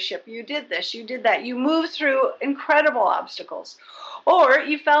showed leadership. You did this. You did that. You moved through incredible obstacles. Or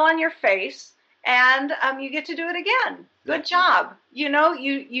you fell on your face and you get to do it again. Good job.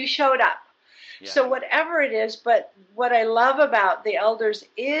 You showed up. Yeah. So whatever it is, but what I love about the elders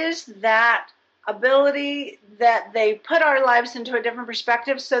is that ability that they put our lives into a different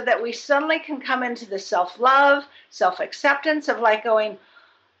perspective so that we suddenly can come into the self-love, self-acceptance of like going,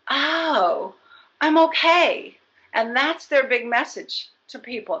 oh, I'm okay. And that's their big message to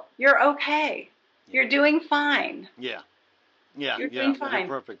people. You're okay. You're doing fine. Yeah. You're doing fine.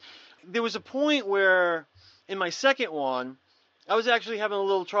 Perfect. There was a point where in my second one, I was actually having a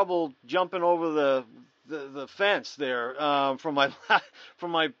little trouble jumping over the fence there from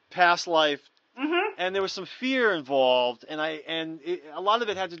my past life, and there was some fear involved, and a lot of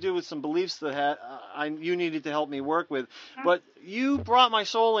it had to do with some beliefs that you needed to help me work with, but you brought my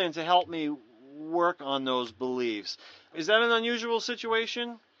soul in to help me work on those beliefs. Is that an unusual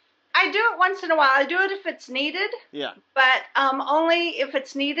situation? I do it once in a while. I do it if it's needed. Yeah. But only if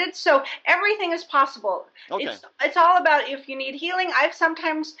it's needed. So everything is possible. Okay. It's all about if you need healing. I've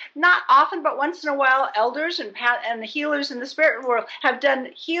sometimes, not often, but once in a while, elders and healers in the spirit world have done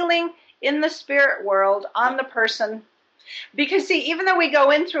healing in the spirit world on the person. Because, see, even though we go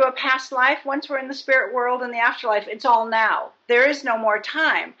in through a past life, once we're in the spirit world and the afterlife, it's all now. There is no more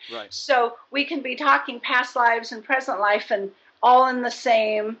time. Right. So we can be talking past lives and present life and all in the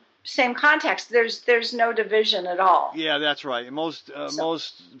same context. There's no division at all. Yeah, that's right. Most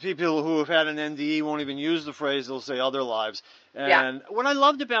people who have had an NDE won't even use the phrase. They'll say other lives. And what I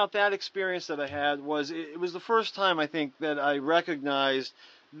loved about that experience that I had was it was the first time I think that I recognized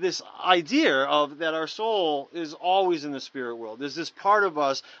this idea of that our soul is always in the spirit world. There's this part of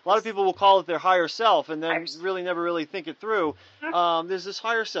us. A lot of people will call it their higher self and then never really think it through. There's this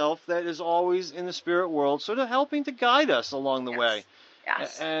higher self that is always in the spirit world, sort of helping to guide us along the way.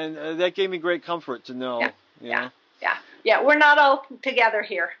 Yes. And that gave me great comfort to know. Yeah, we're not all together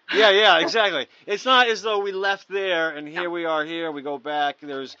here. Yeah, exactly. It's not as though we left there and here we are here, we go back.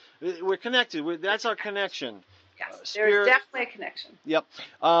 We're connected. That's our connection. Yes, there's definitely a connection. Yep.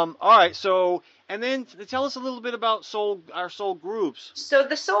 All right, so, and then tell us a little bit about our soul groups. So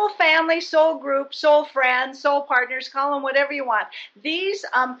the soul family, soul group, soul friends, soul partners, call them whatever you want. These,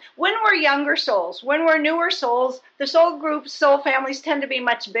 when we're younger souls, when we're newer souls, the soul groups, soul families tend to be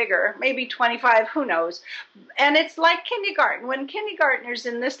much bigger, maybe 25, who knows. And it's like kindergarten. When kindergartners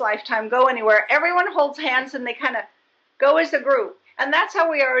in this lifetime go anywhere, everyone holds hands and they kind of go as a group. And that's how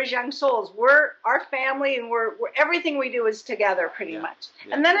we are as young souls. We're our family, and we're everything we do is together pretty much.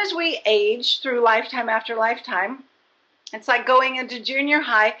 Yeah. And then as we age through lifetime after lifetime, it's like going into junior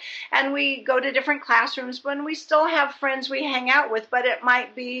high, and we go to different classrooms, when we still have friends we hang out with, but it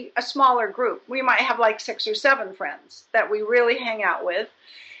might be a smaller group. We might have like 6 or 7 friends that we really hang out with.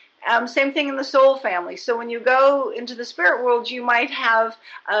 Same thing in the soul family. So when you go into the spirit world, you might have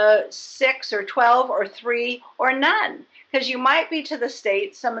 6 or 12 or 3 or none. Because you might be to the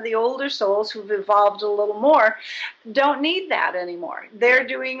state, some of the older souls who've evolved a little more don't need that anymore. They're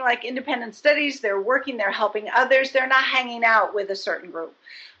doing like independent studies, they're working, they're helping others, they're not hanging out with a certain group.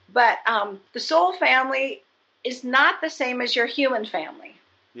 But the soul family is not the same as your human family.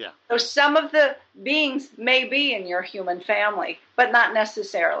 Yeah. So some of the beings may be in your human family, but not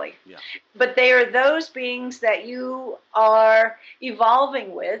necessarily. Yeah. But they are those beings that you are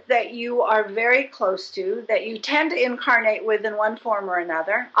evolving with, that you are very close to, that you tend to incarnate with in one form or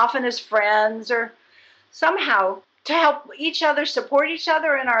another, often as friends or somehow to help each other, support each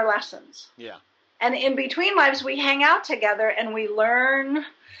other in our lessons. Yeah. And in between lives, we hang out together and we learn,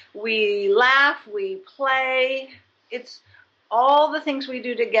 we laugh, we play. It's all the things we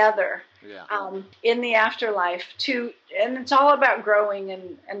do together in the afterlife and it's all about growing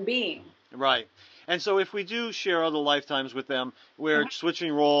and being. Right. And so if we do share other lifetimes with them, we're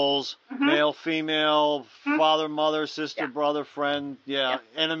switching roles, male, female, father, mother, sister, brother, friend,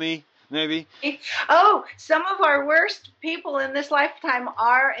 enemy, maybe. Oh, some of our worst people in this lifetime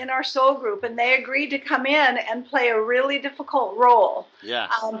are in our soul group, and they agreed to come in and play a really difficult role.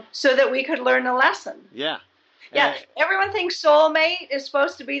 Yes. So that we could learn a lesson. Yeah. Yeah, everyone thinks soulmate is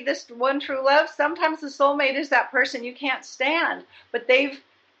supposed to be this one true love. Sometimes the soulmate is that person you can't stand, but they've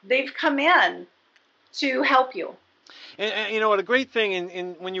come in to help you. And you know what? A great thing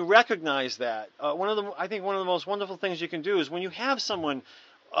in when you recognize that, I think one of the most wonderful things you can do is when you have someone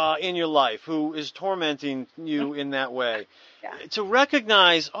in your life who is tormenting you in that way, to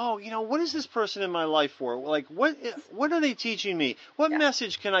recognize, what is this person in my life for? Like, what are they teaching me? What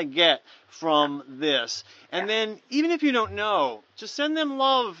message can I get from this? And then, even if you don't know, just send them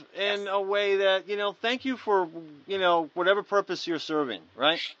love in a way that, thank you for, whatever purpose you're serving,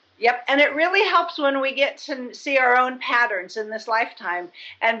 right? Yep, and it really helps when we get to see our own patterns in this lifetime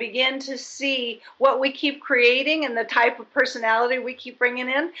and begin to see what we keep creating and the type of personality we keep bringing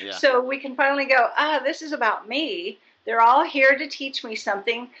in. Yeah. So we can finally go, this is about me. They're all here to teach me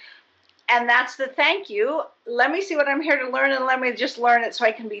something, and that's the thank you. Let me see what I'm here to learn, and let me just learn it so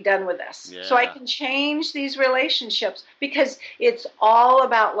I can be done with this. Yeah. So I can change these relationships because it's all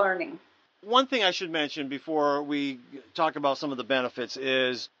about learning. One thing I should mention before we talk about some of the benefits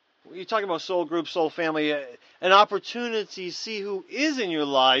is, you talk about soul group, soul family, an opportunity to see who is in your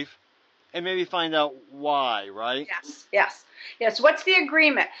life and maybe find out why, right? Yes. What's the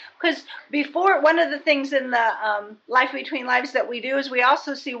agreement? Because before, one of the things in the Life Between Lives that we do is we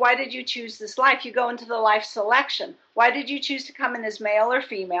also see, why did you choose this life? You go into the life selection. Why did you choose to come in as male or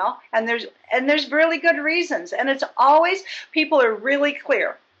female? And there's really good reasons. And it's always, people are really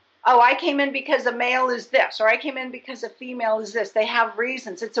clear. Oh, I came in because a male is this, or I came in because a female is this. They have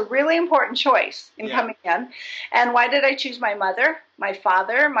reasons. It's a really important choice in coming in. And why did I choose my mother, my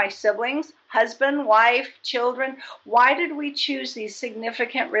father, my siblings, husband, wife, children? Why did we choose these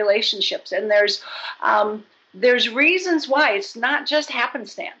significant relationships? And there's reasons why. It's not just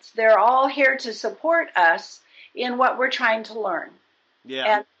happenstance. They're all here to support us in what we're trying to learn.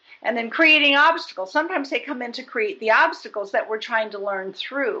 Yeah. And then creating obstacles. Sometimes they come in to create the obstacles that we're trying to learn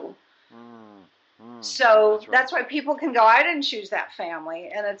through. So that's why people can go, I didn't choose that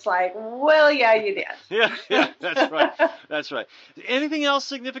family. And it's like, well, yeah, you did. yeah, that's right. That's right. Anything else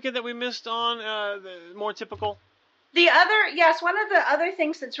significant that we missed on, more typical? One of the other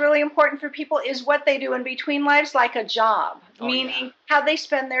things that's really important for people is what they do in between lives, like a job, meaning how they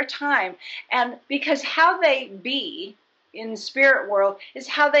spend their time. And because how they be in spirit world is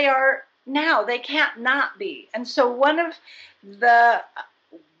how they are now. They can't not be. And so one of the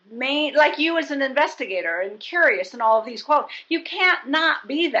main, like you as an investigator and curious and all of these qualities, you can't not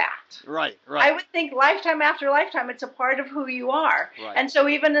be that. Right. I would think lifetime after lifetime, it's a part of who you are. Right. And so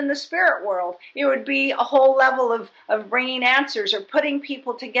even in the spirit world, it would be a whole level of bringing answers or putting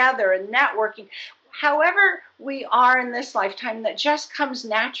people together and networking. However we are in this lifetime, that just comes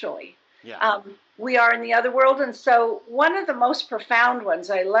naturally. Yeah. We are in the other world. And so one of the most profound ones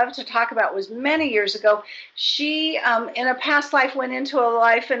I love to talk about was many years ago. She, in a past life, went into a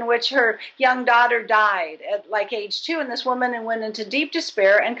life in which her young daughter died at like age 2. And this woman went into deep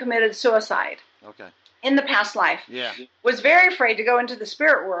despair and committed suicide. Okay. In the past life. Yeah. Was very afraid to go into the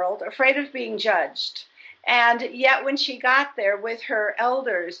spirit world, afraid of being judged. And yet when she got there with her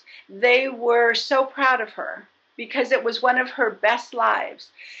elders, they were so proud of her, because it was one of her best lives.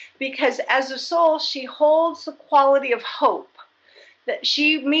 Because as a soul, she holds the quality of hope, that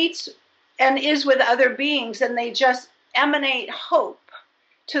she meets and is with other beings, and they just emanate hope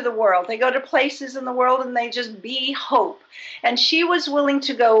to the world. They go to places in the world and they just be hope. And she was willing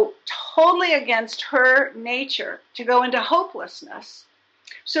to go totally against her nature, to go into hopelessness,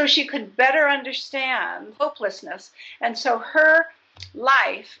 so she could better understand hopelessness. And so her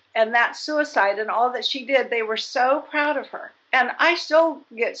life and that suicide and all that she did, they were so proud of her. And I still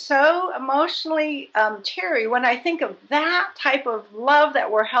get so emotionally teary when I think of that type of love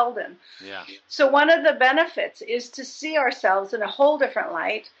that we're held in. Yeah. So one of the benefits is to see ourselves in a whole different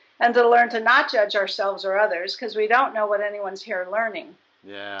light and to learn to not judge ourselves or others, because we don't know what anyone's here learning.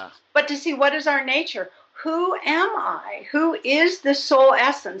 Yeah. But to see what is our nature. Who am I? Who is the soul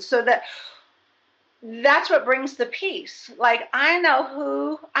essence? So that's what brings the peace. Like, I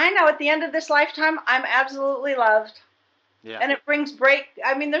know at the end of this lifetime, I'm absolutely loved. Yeah. And it brings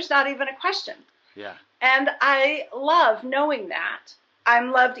there's not even a question. Yeah. And I love knowing that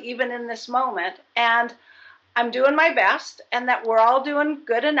I'm loved even in this moment. And I'm doing my best, and that we're all doing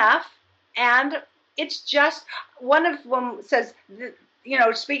good enough. And it's just, one of them says,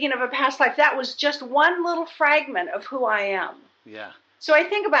 speaking of a past life, that was just one little fragment of who I am. Yeah. So I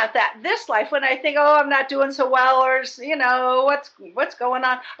think about that this life when I think, oh, I'm not doing so well, or, what's going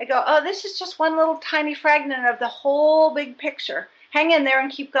on? I go, oh, this is just one little tiny fragment of the whole big picture. Hang in there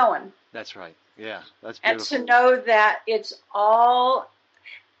and keep going. That's right. Yeah, that's beautiful. And to know that it's all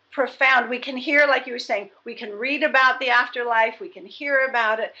profound. We can hear, like you were saying, we can read about the afterlife, we can hear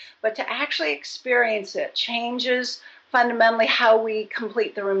about it, but to actually experience it changes fundamentally how we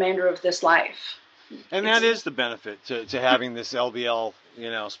complete the remainder of this life. And that is the benefit to having this LBL,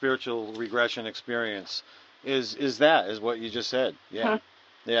 spiritual regression experience, is what you just said. Yeah.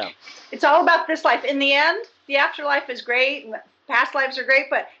 Mm-hmm. Yeah. It's all about this life. In the end, the afterlife is great, and past lives are great,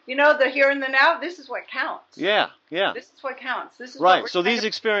 but the here and the now, this is what counts. Yeah, yeah. This is what counts. This is right. So these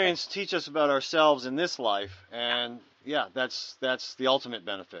experiences teach us about ourselves in this life, and that's the ultimate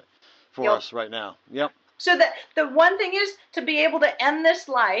benefit for us right now. Yep. So the one thing is to be able to end this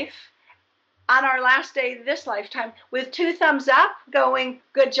life on our last day of this lifetime with 2 thumbs up going,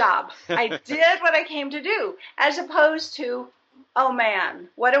 good job. I did what I came to do, as opposed to, oh man,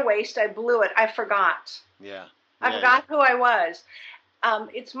 what a waste. I blew it. I forgot. Yeah. I forgot who I was.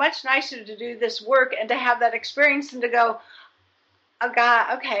 It's much nicer to do this work and to have that experience and to go, oh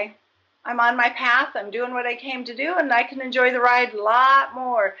God, okay, I'm on my path. I'm doing what I came to do, and I can enjoy the ride a lot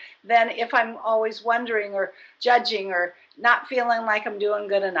more than if I'm always wondering or judging or not feeling like I'm doing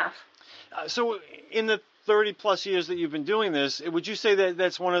good enough. So in the 30 plus years that you've been doing this, would you say that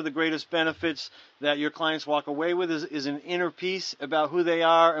that's one of the greatest benefits that your clients walk away with is an inner peace about who they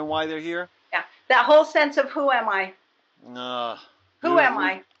are and why they're here? Yeah, that whole sense of who am I? Who am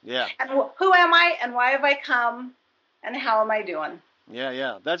I? Yeah. And who am I, and why have I come, and how am I doing?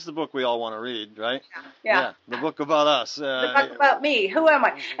 Yeah. That's the book we all want to read, right? Yeah. The book about us. The book about me. Who am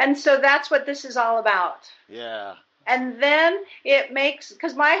I? And so that's what this is all about. Yeah. And then it makes,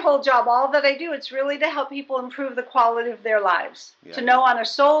 because my whole job, all that I do, it's really to help people improve the quality of their lives. Yeah. To know on a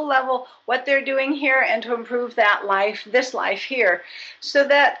soul level what they're doing here and to improve that life, this life here, so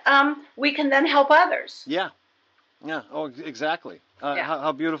that we can then help others. Yeah. Oh, exactly.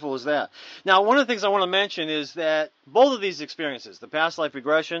 How beautiful is that? Now, one of the things I want to mention is that both of these experiences, the past life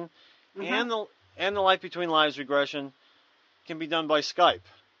regression and the life between lives regression, can be done by Skype.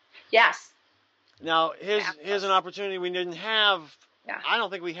 Yes. Now, here's an opportunity we didn't have. Yeah. I don't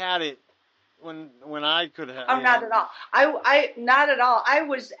think we had it when I could have. Oh, not at all. I not at all. I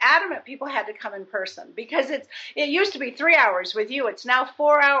was adamant people had to come in person, because it used to be 3 hours with you. It's now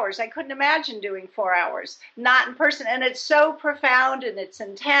 4 hours. I couldn't imagine doing 4 hours not in person. And it's so profound, and it's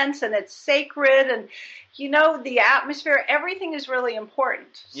intense, and it's sacred, and the atmosphere. Everything is really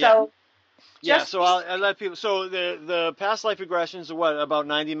important. Yeah. So. So I'll let people. So the past life regressions are what, about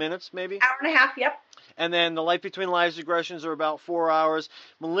 90 minutes, maybe? Hour and a half. Yep. And then the life between lives regressions are about 4 hours.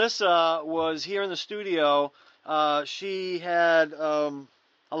 Melissa was here in the studio. She had a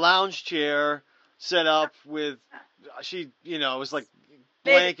lounge chair set up with it was like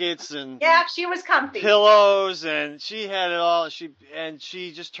blankets and she was comfy, pillows, and she had it all.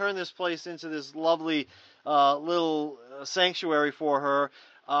 She just turned this place into this lovely little sanctuary for her.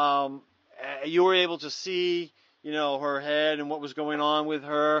 You were able to see, her head and what was going on with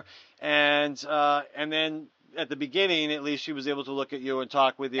her, and then at the beginning, at least, she was able to look at you and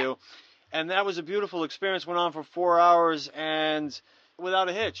talk with you, and that was a beautiful experience. Went on for 4 hours and without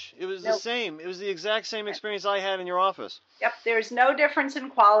a hitch. It was the same. It was the exact same experience I had in your office. Yep, there's no difference in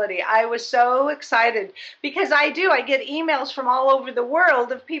quality. I was so excited because I get emails from all over the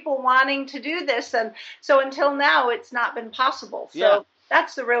world of people wanting to do this, and so until now, it's not been possible. So.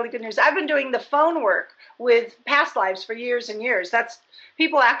 That's the really good news. I've been doing the phone work with past lives for years and years.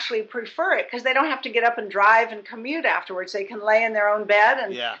 People actually prefer it because they don't have to get up and drive and commute afterwards. They can lay in their own bed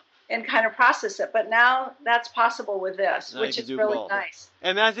and and kind of process it. But now that's possible with this, Now which you is can do really both. nice.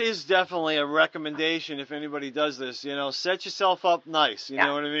 And that is definitely a recommendation if anybody does this. Set yourself up nice. You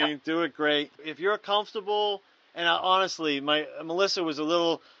know what I mean? Yep. Do it great. If you're comfortable, and honestly, Melissa was a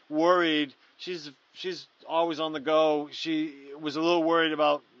little worried. She's always on the go. She was a little worried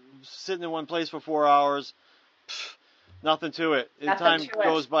about sitting in one place for 4 hours. Nothing to it. Time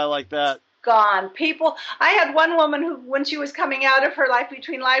goes by like that. Gone. I had one woman who, when she was coming out of her Life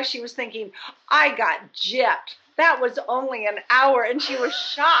Between Lives, she was thinking, I got gypped. That was only an hour. And she was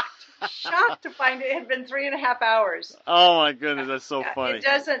shocked to find it had been 3.5 hours. Oh my goodness, that's so funny. It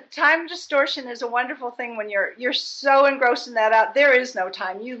doesn't. Time distortion is a wonderful thing when you're so engrossed in that out. There is no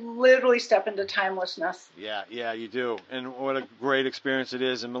time. You literally step into timelessness. Yeah, you do. And what a great experience it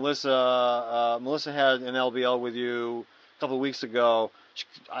is. And Melissa had an LBL with you a couple of weeks ago.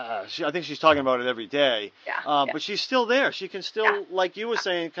 I think she's talking about it every day. Yeah. But she's still there. She can still, like you were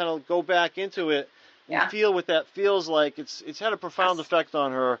saying, kind of go back into it and feel what that feels like. It's had a profound effect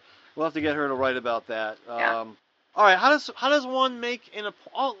on her. We'll have to get her to write about that. All right. How does one make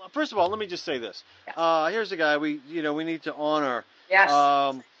first of all, let me just say this. Yes. Here's a guy we need to honor. Yes.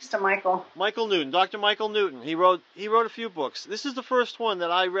 Mr. Michael. Michael Newton, Dr. Michael Newton. He wrote a few books. This is the first one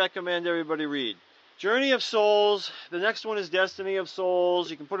that I recommend everybody read. Journey of Souls. The next one is Destiny of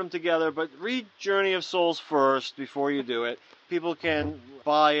Souls. You can put them together, but read Journey of Souls first before you do it. People can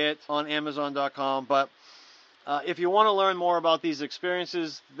buy it on Amazon.com, but if you want to learn more about these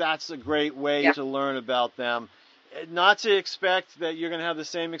experiences, that's a great way to learn about them. Not to expect that you're going to have the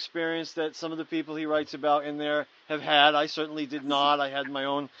same experience that some of the people he writes about in there have had. I certainly did not. I had my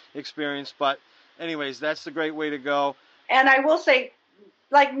own experience, but anyways, that's the great way to go. And I will say,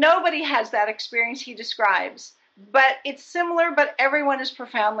 like, nobody has that experience he describes, but it's similar, but everyone is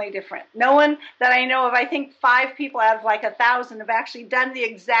profoundly different. No one that I know of, I think 5 people out of like 1,000 have actually done the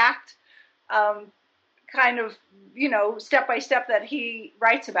exact kind of, step by step that he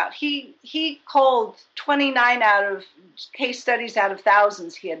writes about. He culled 29 out of case studies out of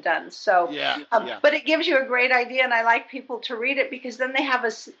thousands he had done. So, but it gives you a great idea, and I like people to read it because then they have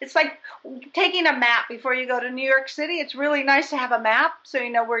it's like taking a map before you go to New York City. It's really nice to have a map so you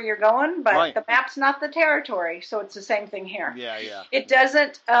know where you're going, but the map's not the territory. So it's the same thing here. It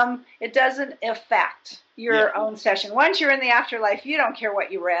doesn't affect your own session. Once you're in the afterlife, you don't care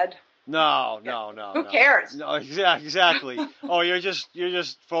what you read. No. Who cares? No, exactly. Oh, you're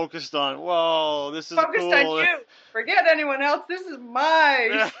just focused on. Whoa, this is focused cool. on you. Forget anyone else. This is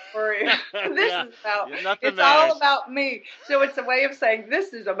my story. This is about. It's all about me. So it's a way of saying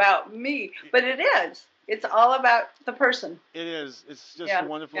this is about me, but it is. It's all about the person. It is. It's just a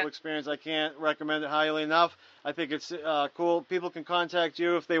wonderful experience. I can't recommend it highly enough. I think it's cool. People can contact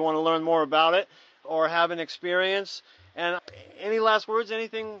you if they want to learn more about it or have an experience. And any last words,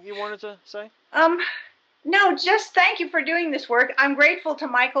 anything you wanted to say? No, just thank you for doing this work. I'm grateful to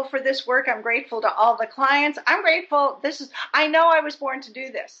Michael for this work. I'm grateful to all the clients. I'm grateful. I know I was born to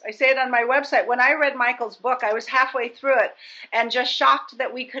do this. I say it on my website. When I read Michael's book, I was halfway through it and just shocked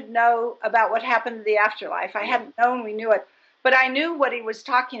that we could know about what happened in the afterlife. I hadn't known we knew it, but I knew what he was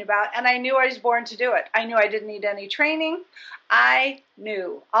talking about, and I knew I was born to do it. I knew I didn't need any training. I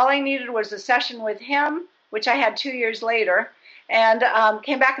knew. All I needed was a session with him, which I had 2 years later, and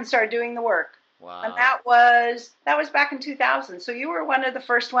came back and started doing the work. Wow. And that was back in 2000. So you were one of the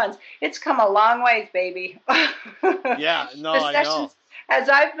first ones. It's come a long ways, baby. Yeah, no, I know. As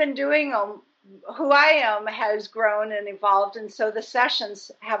I've been doing them, who I am has grown and evolved, and so the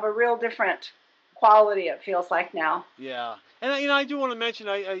sessions have a real different quality, it feels like now. Yeah. And I do want to mention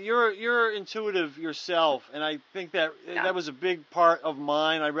you're intuitive yourself, and I think that was a big part of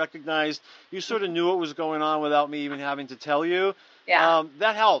mine. I recognized you sort of knew what was going on without me even having to tell you. Yeah.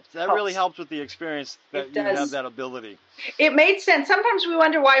 That helped. That really helped with the experience that you have that ability. It made sense. Sometimes we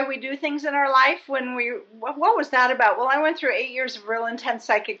wonder why we do things in our life what was that about? Well, I went through 8 years of real intense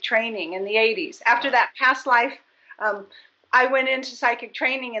psychic training in the 80s. After that past life, I went into psychic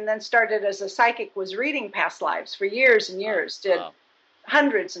training and then started as a psychic, was reading past lives for years and years, did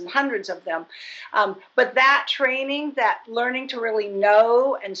hundreds and hundreds of them. But that training, that learning to really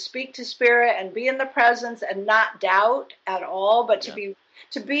know and speak to spirit and be in the presence and not doubt at all, but to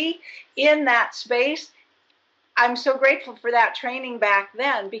be in that space, I'm so grateful for that training back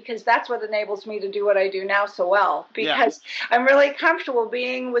then, because that's what enables me to do what I do now so well, because I'm really comfortable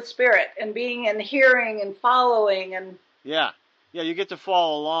being with spirit and being and hearing and following and you get to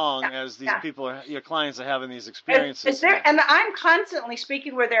follow along as these people, your clients, are having these experiences. And I'm constantly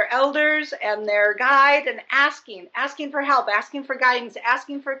speaking with their elders and their guide and asking for help, asking for guidance,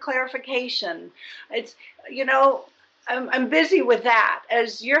 asking for clarification. It's, I'm busy with that.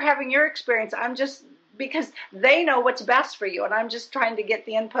 As you're having your experience, I'm just, because they know what's best for you, and I'm just trying to get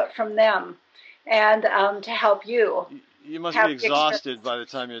the input from them and to help you. You must be exhausted by the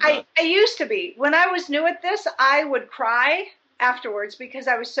time you're done. I used to be. When I was new at this, I would cry afterwards because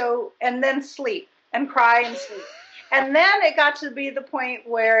I was so, and then sleep and cry and sleep. And then it got to be the point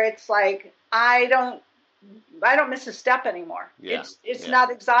where it's like, I don't miss a step anymore. Yeah. It's not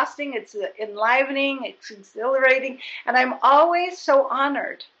exhausting. It's enlivening. It's exhilarating. And I'm always so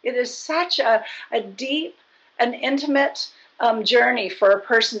honored. It is such a deep and intimate journey for a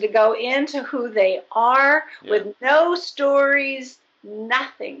person to go into who they are with no stories,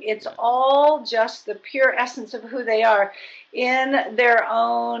 nothing. It's all just the pure essence of who they are in their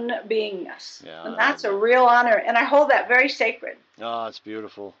own beingness. Yeah, and that's a real honor. And I hold that very sacred. Oh, it's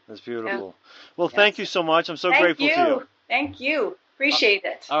beautiful. It's beautiful. Yeah. Well, thank you so much. I'm so grateful to you. Thank you. Appreciate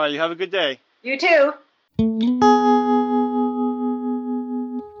it. All right. You have a good day. You too.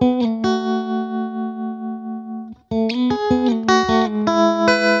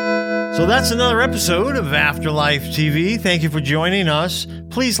 So that's another episode of Afterlife TV. Thank you for joining us.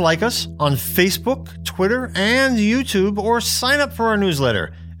 Please like us on Facebook, Twitter, and YouTube, or sign up for our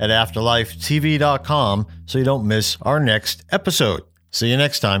newsletter at afterlifetv.com so you don't miss our next episode. See you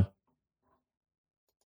next time.